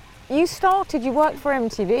you started, you worked for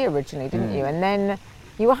MTV originally, didn't you? And then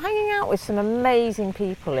you were hanging out with some amazing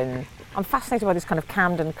people in... I'm fascinated by this kind of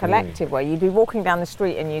Camden collective where you'd be walking down the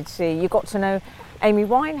street and you got to know Amy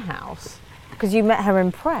Winehouse because you met her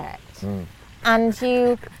in Pret. And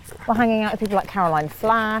you were hanging out with people like Caroline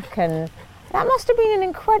Flack, and that must have been an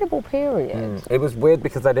incredible period. It was weird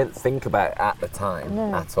because I didn't think about it at the time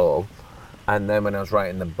at all. And then when I was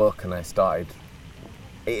writing the book and I started...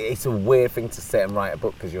 It's a weird thing to sit and write a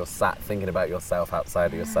book because you're sat thinking about yourself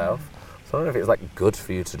outside of yourself. So I don't know if it was like good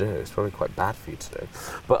for you to do. It's probably quite bad for you to do,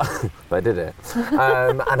 but I did it.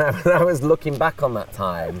 And when I was looking back on that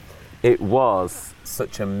time, it was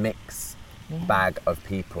such a mixed bag of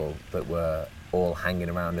people that were all hanging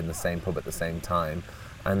around in the same pub at the same time.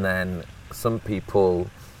 And then some people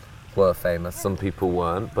were famous, some people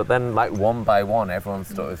weren't. But then, like one by one, everyone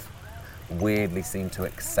sort of weirdly seemed to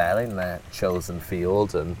excel in their chosen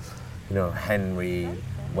field. And you know, Henry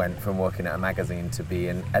went from working at a magazine to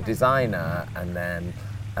being a designer, and then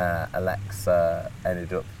Alexa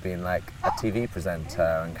ended up being like a TV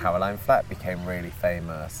presenter, and Caroline Flack became really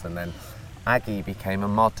famous, and then Aggie became a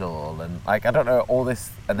model, and like I don't know, all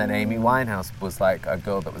this. And then Amy Winehouse was like a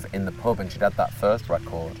girl that was in the pub, and she'd had that first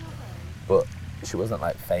record, but she wasn't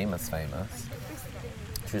like famous.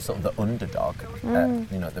 She was sort of the underdog at,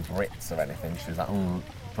 you know, the Brits or anything. She was like,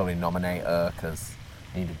 probably nominate her because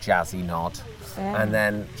need a jazzy nod. And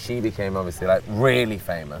then she became obviously like really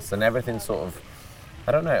famous, and everything sort of,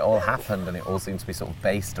 I don't know, it all happened, and it all seemed to be sort of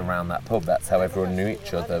based around that pub. That's how everyone knew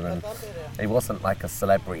each other, and it wasn't like a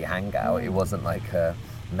celebrity hangout, it wasn't like a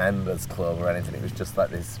members club or anything, it was just like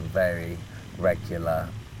this very regular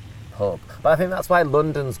pub. But I think that's why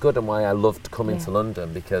London's good and why I loved coming to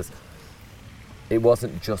London, because it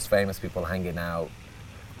wasn't just famous people hanging out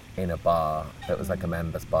in a bar that was like a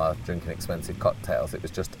members bar drinking expensive cocktails. It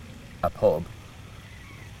was just a pub,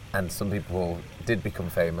 and some people did become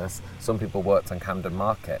famous. Some people worked on Camden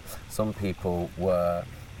Market, some people were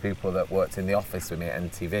people that worked in the office with me at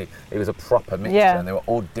MTV. It was a proper mixture, and they were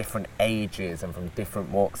all different ages and from different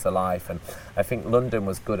walks of life. And I think London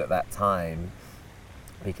was good at that time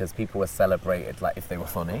because people were celebrated like if they were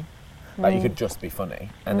funny. Like you could just be funny,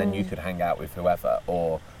 and then you could hang out with whoever,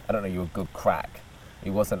 or I don't know, you were good crack. It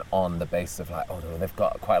wasn't on the basis of like, oh no, they've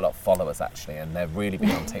got quite a lot of followers actually, and they're really big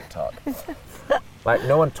on TikTok. Like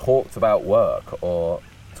no one talked about work or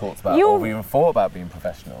or even thought about being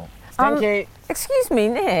professional. Stinky! Excuse me,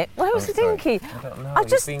 Nick, where was Stinky? I don't know,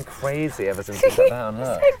 he's been crazy ever since he got down,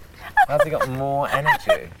 look. How's he got more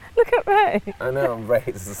energy? Look at Ray. I know,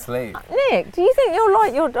 Ray's asleep. Nick, do you think you're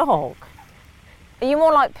like your dog? Are you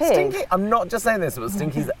more like Pig? Stinky, I'm not just saying this, but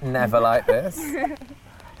Stinky's never like this.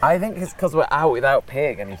 I think it's because we're out without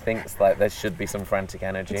Pig, and he thinks like there should be some frantic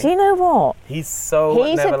energy. Do you know what? He's a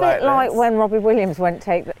never bit like this. when Robbie Williams went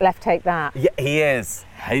left take that. Yeah, he is.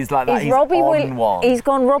 He's like that. He's on one. He's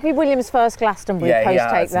gone Robbie Williams first Glastonbury post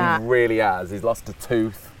take that. He really has. He's lost a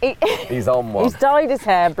tooth. He's on one. He's dyed his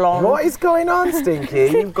hair blonde. What is going on, Stinky?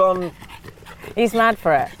 You've gone. He's mad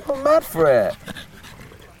for it. I'm mad for it.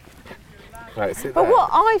 Right, sit but there. what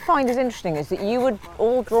I find is interesting is that you were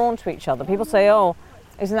all drawn to each other. People say, oh,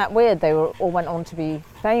 isn't that weird? They all went on to be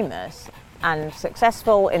famous and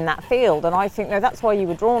successful in that field. And I think, no, that's why you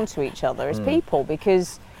were drawn to each other as people,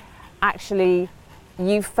 because actually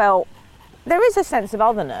you felt there is a sense of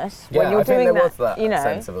otherness Yeah, when you're I think doing there was that, that you know.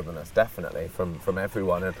 sense of otherness, definitely, from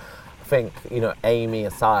everyone. And I think, Amy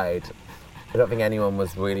aside, I don't think anyone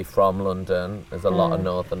was really from London. There's a lot of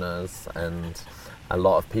Northerners and a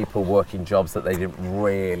lot of people working jobs that they didn't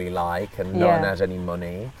really like, and no one had any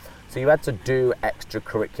money. So you had to do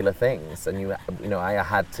extracurricular things, and I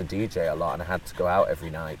had to DJ a lot, and I had to go out every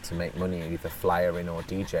night to make money, either flyering or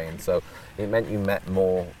DJing. So it meant you met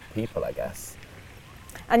more people, I guess.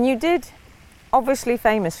 And you did, obviously,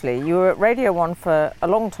 famously, you were at Radio 1 for a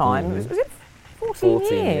long time. Was it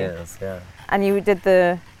 14 years, yeah. And you did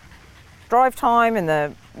the drive time and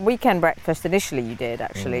the weekend breakfast initially you did,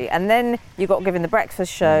 actually. And then you got given the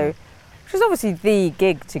breakfast show, which was obviously the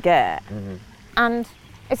gig to get. And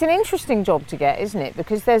it's an interesting job to get, isn't it?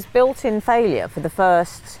 Because there's built-in failure for the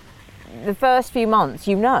first few months.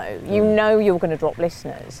 You know you're going to drop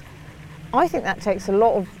listeners. I think that takes a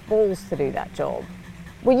lot of balls to do that job.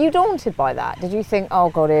 Were you daunted by that? Did you think, oh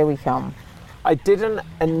God, here we come? I didn't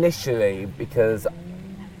initially, because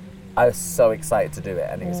I was so excited to do it,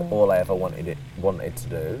 and it was all I ever wanted to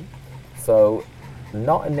do. So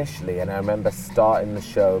not initially, and I remember starting the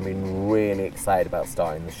show, being really excited about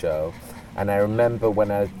starting the show. And I remember when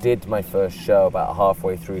I did my first show, about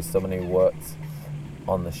halfway through, someone who worked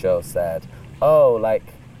on the show said, oh, like,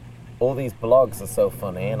 all these blogs are so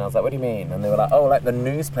funny. And I was like, what do you mean? And they were like, oh, like the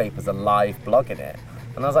newspapers are live blogging it.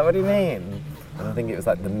 And I was like, what do you mean? And I think it was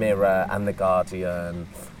like the Mirror and the Guardian,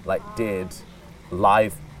 like, did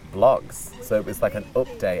live blogs. So it was like an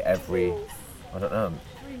update every, I don't know,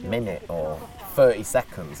 minute or 30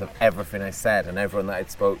 seconds of everything I said and everyone that I'd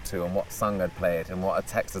spoke to and what song I'd played and what a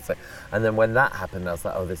text I'd say. And then when that happened, I was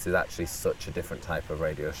like, oh, this is actually such a different type of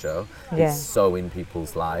radio show. Yeah. It's so in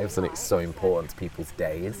people's lives, and it's so important to people's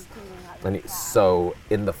days. And it's so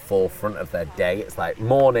in the forefront of their day. It's like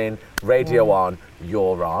morning, radio on,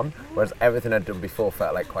 you're on. Whereas everything I'd done before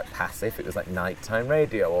felt like quite passive. It was like nighttime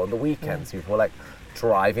radio, or on the weekends people were like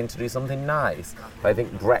driving to do something nice. But I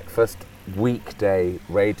think breakfast weekday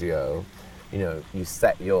radio, you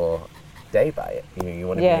set your day by it. You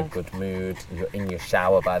want to be in a good mood. You're in your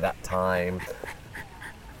shower by that time.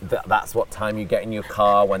 That's what time you get in your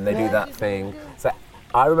car when they do that thing. So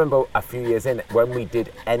I remember a few years in, when we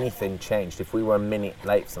did anything changed, if we were a minute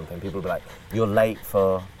late for something, people would be like, you're late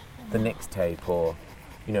for the next tape, or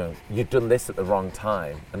you'd done this at the wrong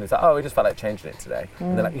time. And it's like, oh, we just felt like changing it today.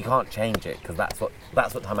 And they're like, you can't change it, because that's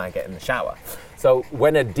what time I get in the shower. So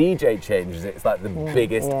when a DJ changes it, it's like the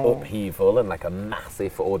biggest upheaval and like a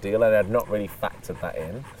massive ordeal, and I'd not really factored that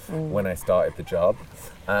in when I started the job.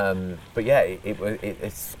 But yeah,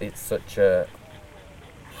 it's such a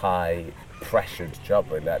high pressured job,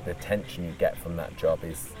 really. Like, the tension you get from that job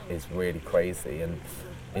is really crazy, and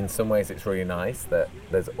in some ways it's really nice that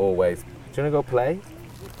there's always, do you want to go play?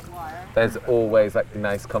 There's always like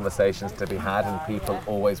nice conversations to be had, and people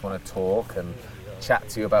always want to talk and chat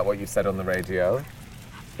to you about what you said on the radio.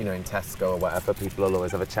 In Tesco or whatever, people will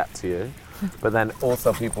always have a chat to you. But then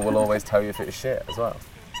also people will always tell you if it's shit as well.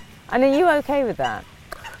 And are you okay with that?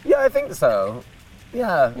 Yeah, I think so.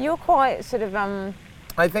 Yeah. You're quite sort of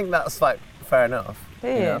I think that's like fair enough. Do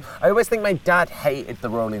you? I always think my dad hated the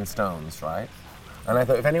Rolling Stones, right? And I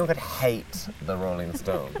thought, if anyone could hate the Rolling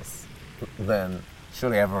Stones, then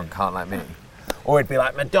surely everyone can't like me. Or it'd be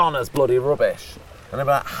like, Madonna's bloody rubbish. And I'd be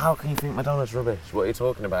like, how can you think Madonna's rubbish? What are you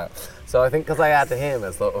talking about? So I think because I had him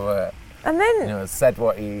as sort of and then said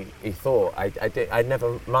what he thought, I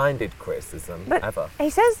never minded criticism, ever. He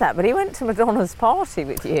says that, but he went to Madonna's party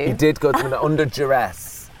with you. He did go to Madonna under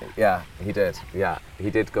duress. Yeah, he did. Yeah, he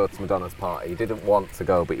did go to Madonna's party. He didn't want to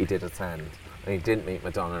go, but he did attend. And he didn't meet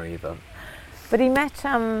Madonna either. But he met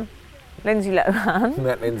Lindsay Lohan. He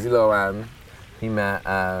met Lindsay Lohan. He met...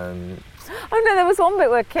 Oh no, there was one bit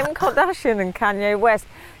where Kim Kardashian and Kanye West,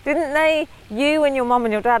 didn't they, you and your mum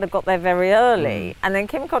and your dad had got there very early, and then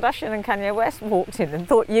Kim Kardashian and Kanye West walked in and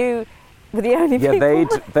thought you were the only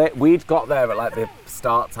people? We'd got there at like the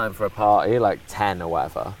start time for a party, like 10 or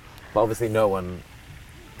whatever. But obviously no one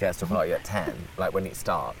gets to a party at 10, like when it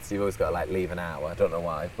starts. You've always got to like leave an hour. I don't know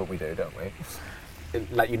why, but we do, don't we?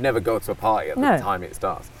 Like, you'd never go to a party at the time it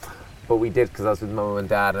starts. But we did, because I was with mum and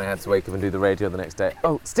dad and I had to wake up and do the radio the next day.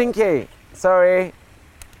 Oh, Stinky! Sorry.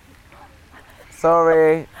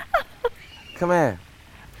 Come here.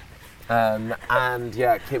 And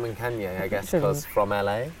yeah, Kim and Kanye, I guess, because from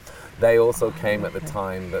LA, they also came at the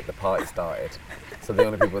time that the party started. So the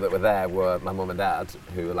only people that were there were my mum and dad,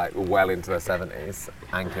 who were like well into their 70s,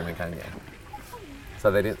 and Kim and Kanye.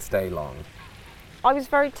 So they didn't stay long. I was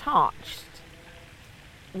very touched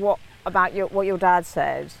about what your dad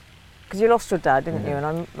said, because you lost your dad, didn't you?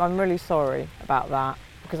 And I'm really sorry about that,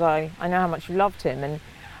 because I know how much you loved him, and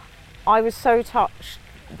I was so touched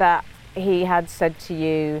that he had said to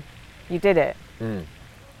you, you did it,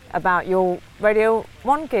 about your Radio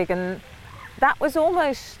 1 gig, and that was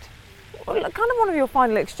almost kind of one of your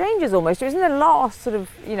final exchanges almost. It was in the last sort of,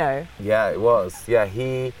 you know. Yeah, it was. Yeah,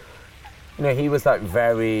 he was like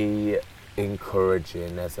very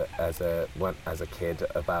encouraging as a kid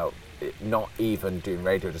about it, not even doing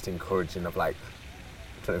radio, just encouraging of like,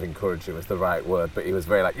 I don't know if encouraging was the right word, but he was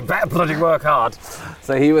very like, you better bloody work hard.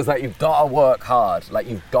 So he was like, you've got to work hard. Like,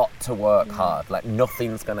 you've got to work hard. Like,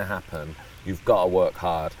 nothing's going to happen. You've got to work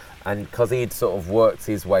hard. And because he'd sort of worked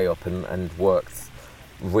his way up and worked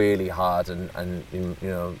really hard and you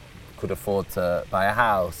know, could afford to buy a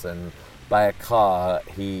house and buy a car,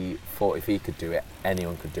 he thought if he could do it,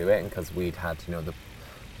 anyone could do it. And because we'd had, you know,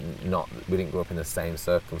 we didn't grow up in the same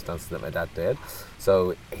circumstances that my dad did.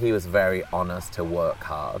 So he was very honest to work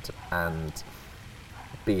hard and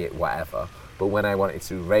be it whatever. But when I wanted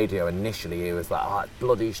to do radio initially, he was like, oh, it's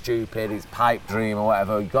bloody stupid, it's pipe dream or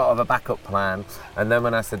whatever, you've got to have a backup plan. And then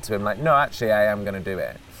when I said to him, like, no, actually I am going to do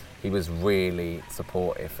it, he was really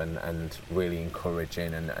supportive and really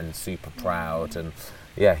encouraging and super proud. And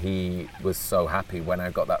yeah, he was so happy when I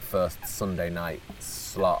got that first Sunday night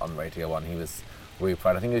slot on Radio 1. He was really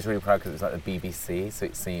proud. I think he was really proud because it was like the BBC, so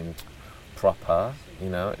it seemed proper, you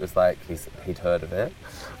know. It was like he'd heard of it.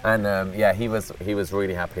 And yeah, he was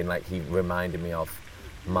really happy, and like he reminded me of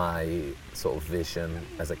my sort of vision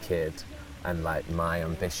as a kid and like my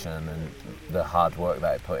ambition and the hard work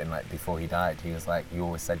that I put in like before he died. He was like, you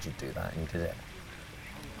always said you'd do that, and you did it.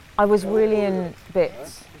 I was really in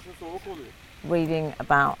bits reading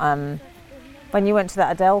about when you went to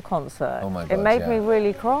that Adele concert. Oh my God, it made yeah. me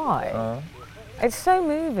really cry. It's so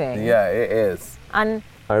moving. Yeah, it is. And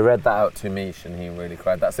I read that out to Mish and he really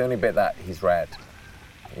cried. That's the only bit that he's read.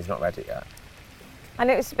 He's not read it yet. And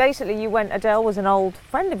it was basically, Adele was an old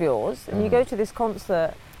friend of yours, and you go to this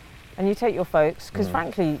concert and you take your folks, because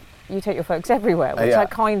frankly, you take your folks everywhere, which I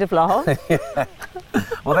kind of love. Yeah.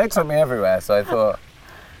 Well, they took me everywhere, so I thought,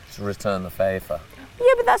 just return the favour.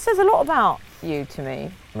 Yeah, but that says a lot about you to me.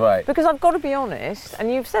 Right. Because I've got to be honest,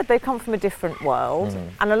 and you've said they come from a different world,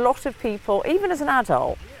 and a lot of people, even as an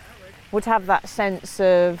adult, would have that sense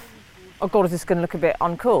of, oh God, is this going to look a bit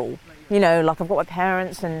uncool? You know, like I've got my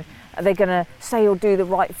parents and are they going to say or do the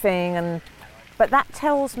right thing? But that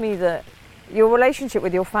tells me that your relationship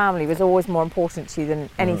with your family was always more important to you than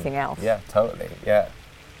anything else. Yeah, totally, yeah.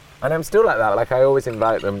 And I'm still like that. Like, I always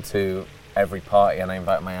invite them to every party, and I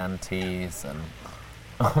invite my aunties and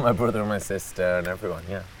my brother and my sister and everyone,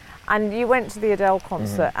 yeah. And you went to the Adele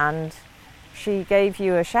concert and she gave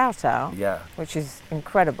you a shout out, which is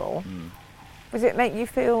incredible. Does it make you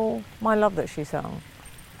feel my love that she sung?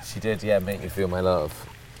 She did, yeah, make me feel my love.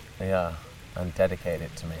 Yeah, and dedicate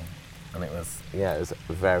it to me. And it was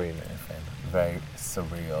very moving, very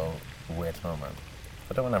surreal, weird moment.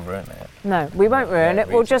 I don't want to ruin it. No, we won't ruin it.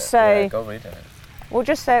 We'll just say... Yeah, go read it. We'll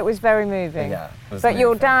just say it was very moving. Yeah, it was But moving.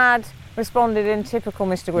 your dad responded in typical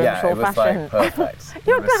Mr. Grimshaw fashion. Yeah, it was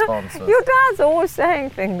like perfect. Your dad's always saying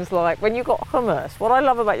things like, when you got hummus, what I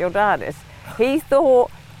love about your dad is he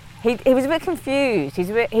thought, he was a bit confused. He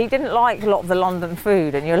didn't like a lot of the London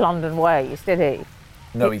food and your London ways, did he?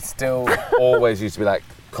 No, he still always used to be like,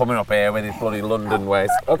 coming up here with his bloody London ways.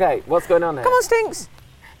 Okay, what's going on here? Come on, Stinks.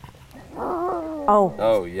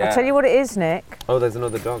 Oh, yeah. I'll tell you what it is, Nick. Oh, there's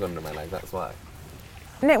another dog under my leg, that's why.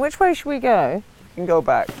 Nick, which way should we go? You can go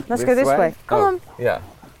back. Let's go this way. Come on. Yeah,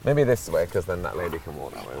 maybe this way, because then that lady can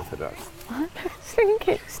walk that way with her dogs.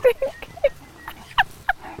 Stinky.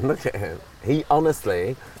 Look at him. He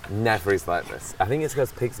honestly never is like this. I think it's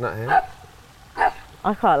because Pig's not here.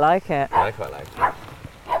 I quite like it. I quite like it.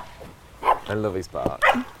 I love his bark.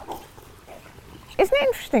 Isn't it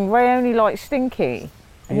interesting? Ray only likes Stinky.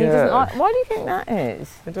 And he doesn't like... Why do you think that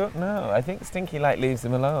is? I don't know. I think Stinky leaves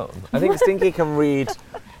him alone. I think Stinky can read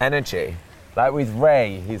energy. Like with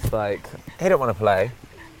Ray, he's like, he don't want to play.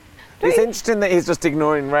 It's interesting that he's just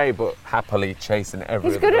ignoring Ray, but happily chasing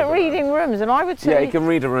everyone. He's good at reading rooms, and I would say... Yeah, he can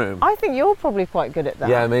read a room. I think you're probably quite good at that.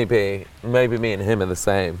 Yeah, maybe. Maybe me and him are the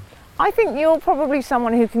same. I think you're probably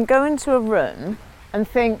someone who can go into a room and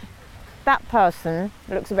think, that person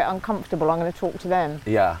looks a bit uncomfortable, I'm going to talk to them.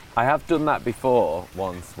 Yeah, I have done that before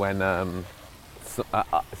once when at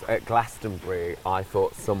Glastonbury I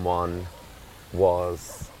thought someone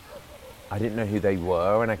was... I didn't know who they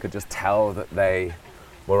were, and I could just tell that they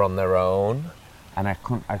were on their own, and I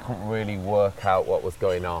couldn't really work out what was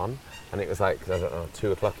going on. And it was like, I don't know,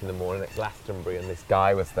 2 o'clock in the morning at Glastonbury, and this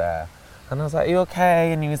guy was there. And I was like, are you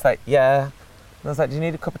okay? And he was like, yeah. And I was like, do you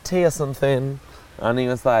need a cup of tea or something? And he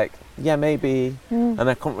was like, yeah, maybe. And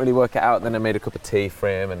I couldn't really work it out. Then I made a cup of tea for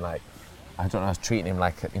him and like, I don't know, I was treating him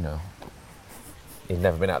like, you know, he'd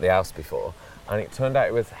never been out of the house before. And it turned out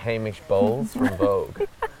it was Hamish Bowles from Vogue.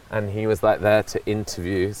 And he was like there to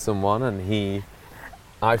interview someone and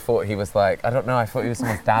I thought he was like, I don't know, I thought he was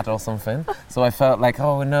someone's dad or something. So I felt like,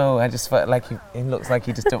 oh no, I just felt like he looks like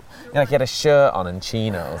he just don't, you know, like he had a shirt on and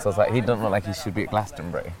chinos. I was like, he doesn't look like he should be at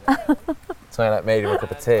Glastonbury. So I like made him a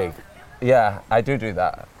cup of tea. Yeah, I do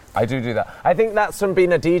that. I think that's from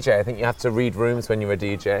being a DJ. I think you have to read rooms when you're a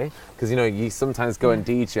DJ. Because, you know, you sometimes go and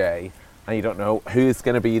DJ and you don't know who's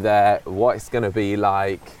going to be there, what it's going to be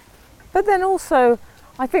like. But then also,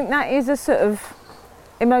 I think that is a sort of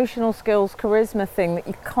emotional skills, charisma thing that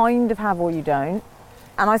you kind of have or you don't.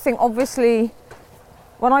 And I think obviously,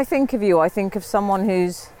 when I think of you, I think of someone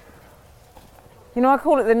who's, you know, I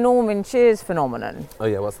call it the Norm in Cheers phenomenon. Oh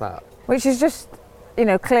yeah, what's that? Which is just, you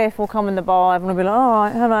know, Cliff will come in the bar, everyone will be like, all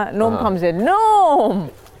right, hello. Norm comes in,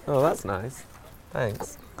 Norm! Oh, that's nice.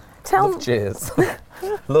 Thanks. Love Cheers.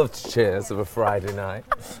 Loved Cheers of a Friday night.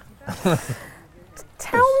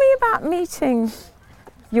 Tell me about meeting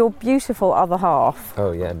your beautiful other half.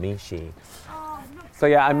 Oh yeah, Mishi. So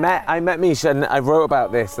yeah, I met Misha and I wrote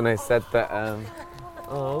about this and I said that,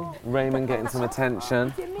 Raymond getting some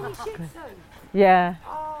attention. Yeah.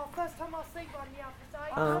 Oh, first time I see one the other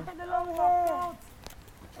day. Oh. Oh my God.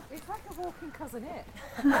 It's like a walking cousin, it?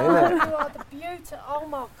 Isn't Oh, it? you are the beauty. Oh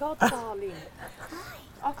my God, darling.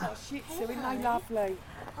 I've got a shih tzu, isn't they lovely?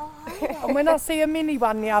 And when I see a mini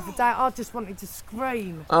one the other day, I just wanted to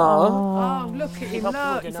scream. Oh. Oh, look at him,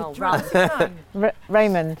 look, he's a drunk man.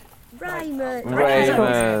 Raymond. Raymond.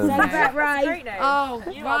 Raymond. Say that, Ray. Oh,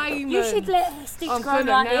 Raymond. You should let her sticks I'm grow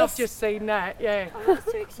gonna like now, I've this. just seen that, yeah.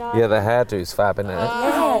 That's too exciting. Yeah, the hairdo's fab, innit?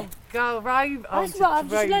 Oh, go, Raymond. Oh, That's right,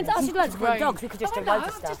 I should learn to grow Raymond. dogs. We could just do Hello, loads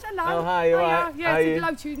of stuff. just hello. Oh, hi, you alright? Yeah, How I are did you?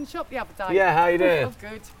 hello to you in the shop the other day. Yeah, how you doing? Oh,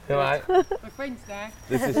 good. You alright? We're friends now.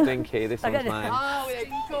 This is Stinky, this one's mine. Oh, it's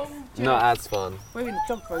gorgeous. Not as fun. We're in the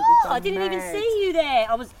dog road. I didn't even see you there.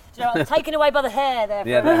 I was, you know, taken away by the hair there.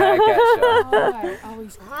 Yeah, the hair gets you. Oh,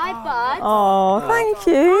 he's Hi, bud. Oh, thank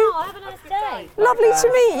you. Oh, have a nice day. Lovely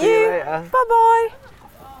to meet See you you. later. Bye-bye.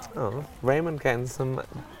 Oh, Raymond getting some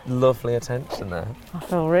lovely attention there. I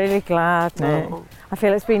feel really glad, Nick. Oh. I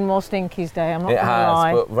feel it's been more Stinky's day, I'm not It gonna has,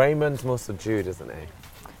 lie. but Raymond's more subdued, isn't he?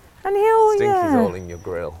 And he'll, Stinky's yeah. all in your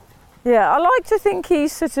grill. Yeah, I like to think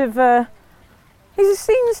he's sort of, he's a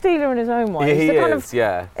scene stealer in his own way. Yeah, He's he the is, kind of,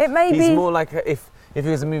 yeah. it may He's be, more like, if he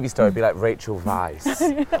was a movie star, he'd be like Rachel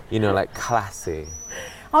Weisz. You know, like classy,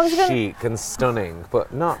 I was gonna, chic and stunning,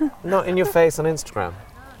 but not in your face on Instagram,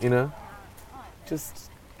 you know? Just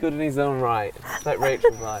good in his own right. It's like Rachel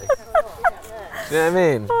Weisz. Do you know what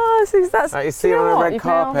I mean? oh, see, that's, Like you do see you her know on a what? red You've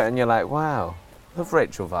carpet nailed- and you're like, wow, love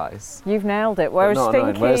Rachel Weisz. You've nailed it, But whereas not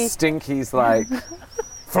annoying. Stinky, Whereas Stinky's like,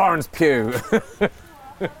 Florence Pugh.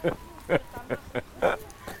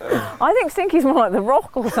 I think Stinky's more like The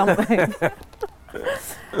Rock or something.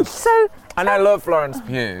 So, And I love Florence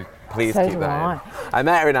Pugh. Please So keep do that in. I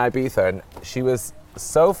met her in Ibiza and she was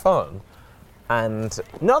so fun. And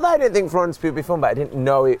not that I didn't think Florence Pugh would be fun, but I didn't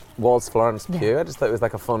know it was Florence Pugh. I just thought it was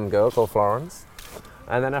like a fun girl called Florence.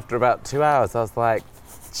 And then after about 2 hours, I was like,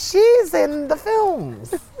 she's in the films.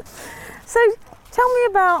 so tell me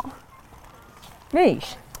about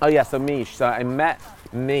Mish. Oh yeah, so Mish. So I met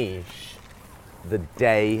Mish the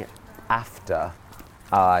day after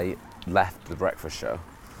I left the breakfast show.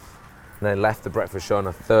 And I left the breakfast show on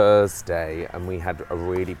a Thursday and we had a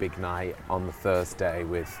really big night on the Thursday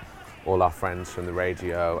with all our friends from the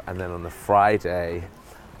radio. And then on the Friday,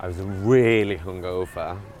 I was really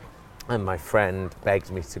hungover and my friend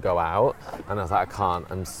begged me to go out. And I was like, I can't,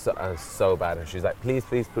 I'm so bad. And she was like, please,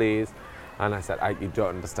 please, please. And I said, you don't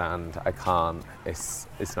understand, I can't, it's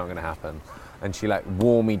not gonna happen. And she like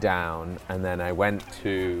wore me down and then I went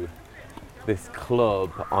to this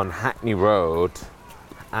club on Hackney Road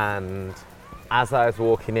and as I was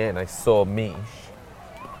walking in, I saw Mish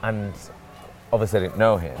and obviously I didn't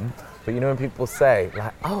know him, but you know when people say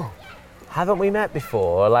like, oh, haven't we met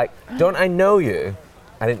before? Or like, don't I know you?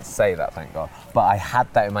 I didn't say that, thank God, but I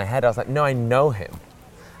had that in my head. I was like, no, I know him.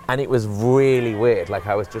 And it was really weird. Like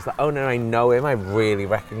I was just like, oh no, I know him. I really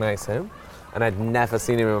recognize him. And I'd never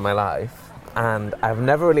seen him in my life. And I've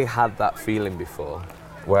never really had that feeling before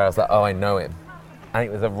where I was like, oh, I know him. And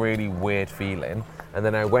it was a really weird feeling. And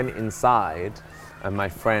then I went inside and my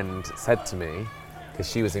friend said to me, because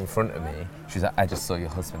she was in front of me, she was like, I just saw your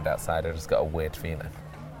husband outside. I just got a weird feeling.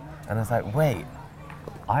 And I was like, wait,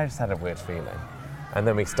 I just had a weird feeling. And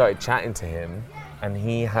then we started chatting to him and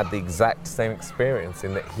he had the exact same experience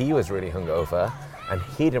in that he was really hungover and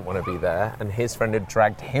he didn't want to be there, and his friend had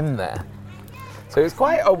dragged him there. So it was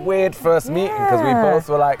quite a weird first meeting because we both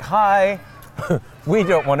were like, hi, we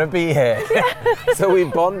don't want to be here. So we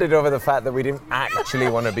bonded over the fact that we didn't actually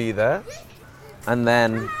want to be there. And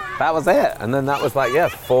then that was it. And then that was like,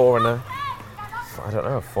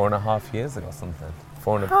 4.5 years ago or something.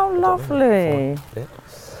 How lovely.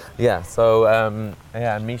 Yeah, so, and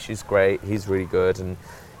Mishi's great. He's really good. And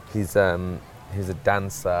he's a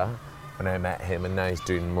dancer when I met him. And now he's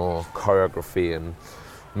doing more choreography and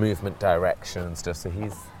movement direction and stuff. So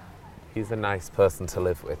he's a nice person to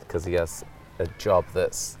live with because he has a job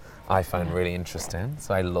that's I find really interesting.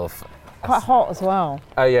 So I love. Quite hot as well.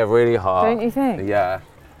 Oh yeah, really hot. Don't you think? Yeah.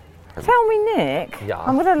 Tell me, Nick. Yeah.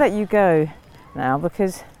 I'm going to let you go now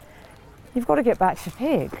because you've got to get back to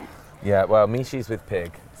Pig. Yeah. Well, Mishi's with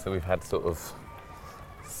Pig, so we've had sort of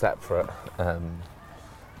separate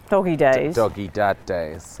doggy days. Doggy dad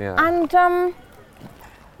days. Yeah. And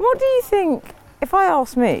what do you think? If I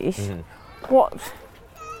ask Mish, what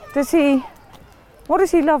does he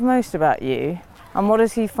love most about you, and what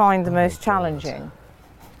does he find the most challenging?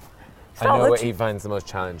 I know what he finds the most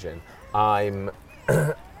challenging. I'm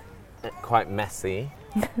quite messy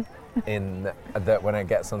in that when I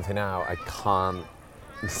get something out, I can't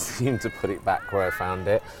seem to put it back where I found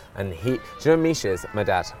it. And do you know Misha's, my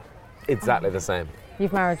dad, exactly the same.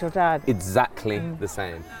 You've married your dad? Exactly the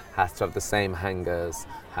same. Has to have the same hangers,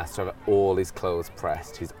 has to have all his clothes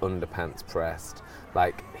pressed, his underpants pressed.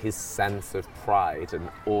 Like, his sense of pride and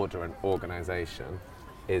order and organisation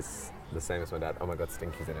is the same as my dad. Oh my God,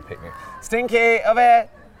 Stinky's in a picnic. Stinky, over here!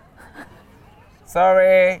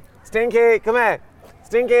 Sorry. Stinky, come here.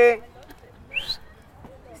 Stinky.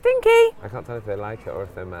 Stinky. I can't tell if they like it or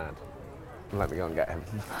if they're mad. Let me go and get him.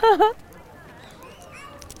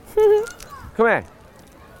 Come here.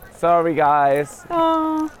 Sorry, guys.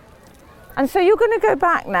 Oh. And so you're going to go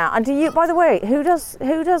back now. And do you? By the way, who does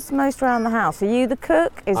most around the house? Are you the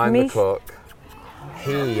cook? I'm the cook.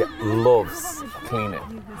 He loves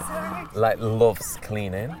cleaning. Like, loves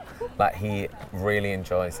cleaning. Like, he really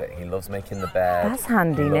enjoys it. He loves making the bed. That's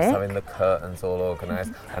handy, Nick. He loves Nick. having the curtains all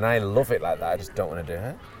organised. And I love it like that. I just don't want to do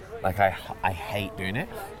it. Like, I hate doing it.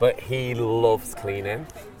 But he loves cleaning.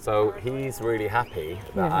 So he's really happy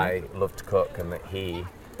that I love to cook and that he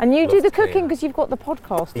And you do the clean. cooking because you've got the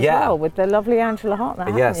podcast as well with the lovely Angela Hart there,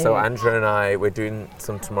 haven't you? So Andrea and I, we're doing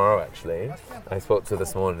some tomorrow actually. I spoke to her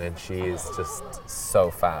this morning and she is just so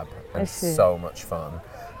fab and so much fun.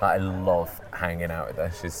 I love hanging out with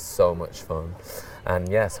her. She's so much fun. And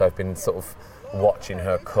so I've been sort of watching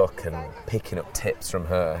her cook and picking up tips from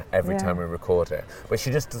her every time we record it. But she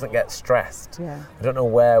just doesn't get stressed. Yeah. I don't know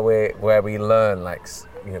where we learn, like,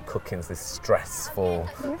 you know, cooking's this stressful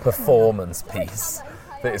performance piece.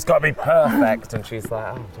 That it's got to be perfect, and she's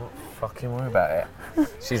like, oh, don't fucking worry about it.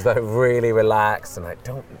 She's like really relaxed and like,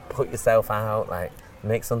 don't put yourself out, like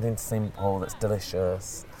make something simple that's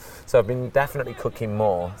delicious. So I've been definitely cooking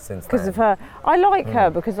more since then. Because of her. I like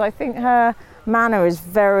her because I think her manner is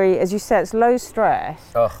very, as you said, it's low stress.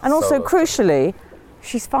 And also, crucially,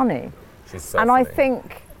 she's funny. She's so funny.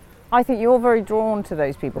 I think you're very drawn to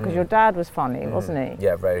those people because your dad was funny, wasn't he?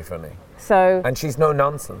 Yeah, very funny. So. And she's no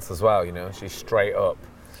nonsense as well, you know, she's straight up.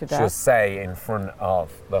 She'll say in front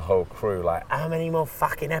of the whole crew, like, how many more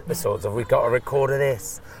fucking episodes have we got to record of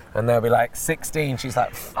this? And they'll be like, 16. She's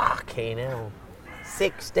like, fucking hell,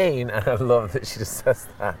 16. And I love that she just says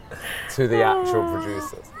that to the actual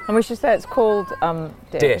producers. And we should say it's called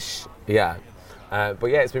Dish. Yeah. But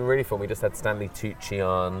yeah, it's been really fun. We just had Stanley Tucci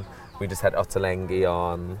on. We just had Ottolenghi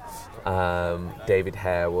on. David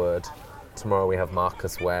Harewood. Tomorrow we have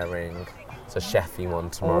Marcus Waring. So chefy one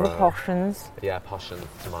tomorrow. All the potions. Yeah, potions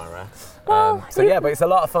tomorrow. Well, but it's a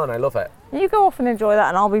lot of fun. I love it. You go off and enjoy that,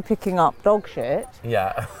 and I'll be picking up dog shit.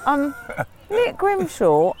 Yeah. Nick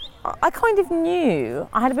Grimshaw, I kind of knew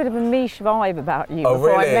I had a bit of a Mish vibe about you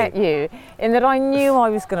before really? I met you, in that I knew I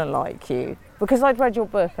was going to like you because I'd read your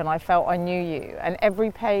book and I felt I knew you. And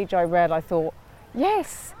every page I read, I thought,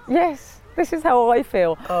 yes, this is how I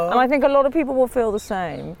feel. And I think a lot of people will feel the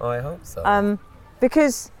same. I hope so.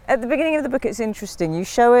 Because at the beginning of the book, it's interesting. You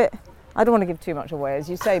show it, I don't want to give too much away, as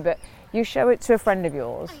you say, but you show it to a friend of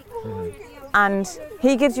yours, and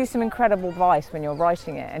he gives you some incredible advice when you're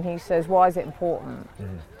writing it, and he says, why is it important?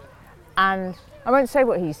 And I won't say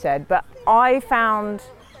what he said, but I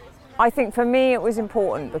think for me it was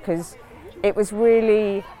important because it was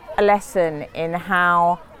really a lesson in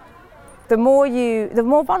how the more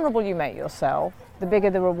vulnerable you make yourself, the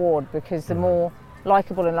bigger the reward, because the more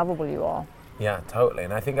likeable and lovable you are. Yeah, totally.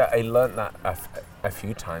 And I think I learned that a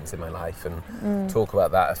few times in my life and talk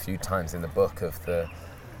about that a few times in the book of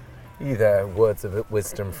either words of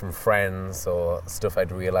wisdom from friends or stuff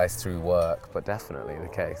I'd realised through work, but definitely the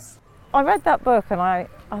case. I read that book and I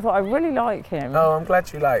thought I really like him. Oh, I'm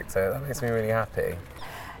glad you liked it. That makes me really happy.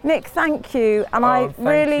 Nick, thank you. And I Thank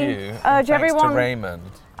really you. urge Thanks everyone. to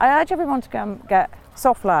Raymond. I urge everyone to go and get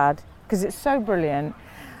Soft Lad because it's so brilliant.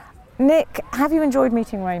 Nick, have you enjoyed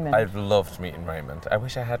meeting Raymond? I've loved meeting Raymond. I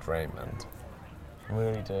wish I had Raymond. I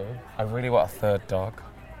really do. I really want a third dog.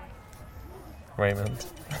 Raymond.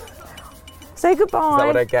 Say goodbye. Is that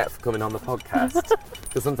what I get for coming on the podcast?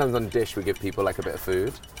 Because sometimes on Dish we give people like a bit of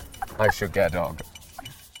food. I should get a dog.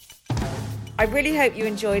 I really hope you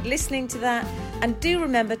enjoyed listening to that, and do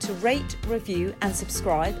remember to rate, review and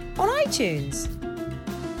subscribe on iTunes.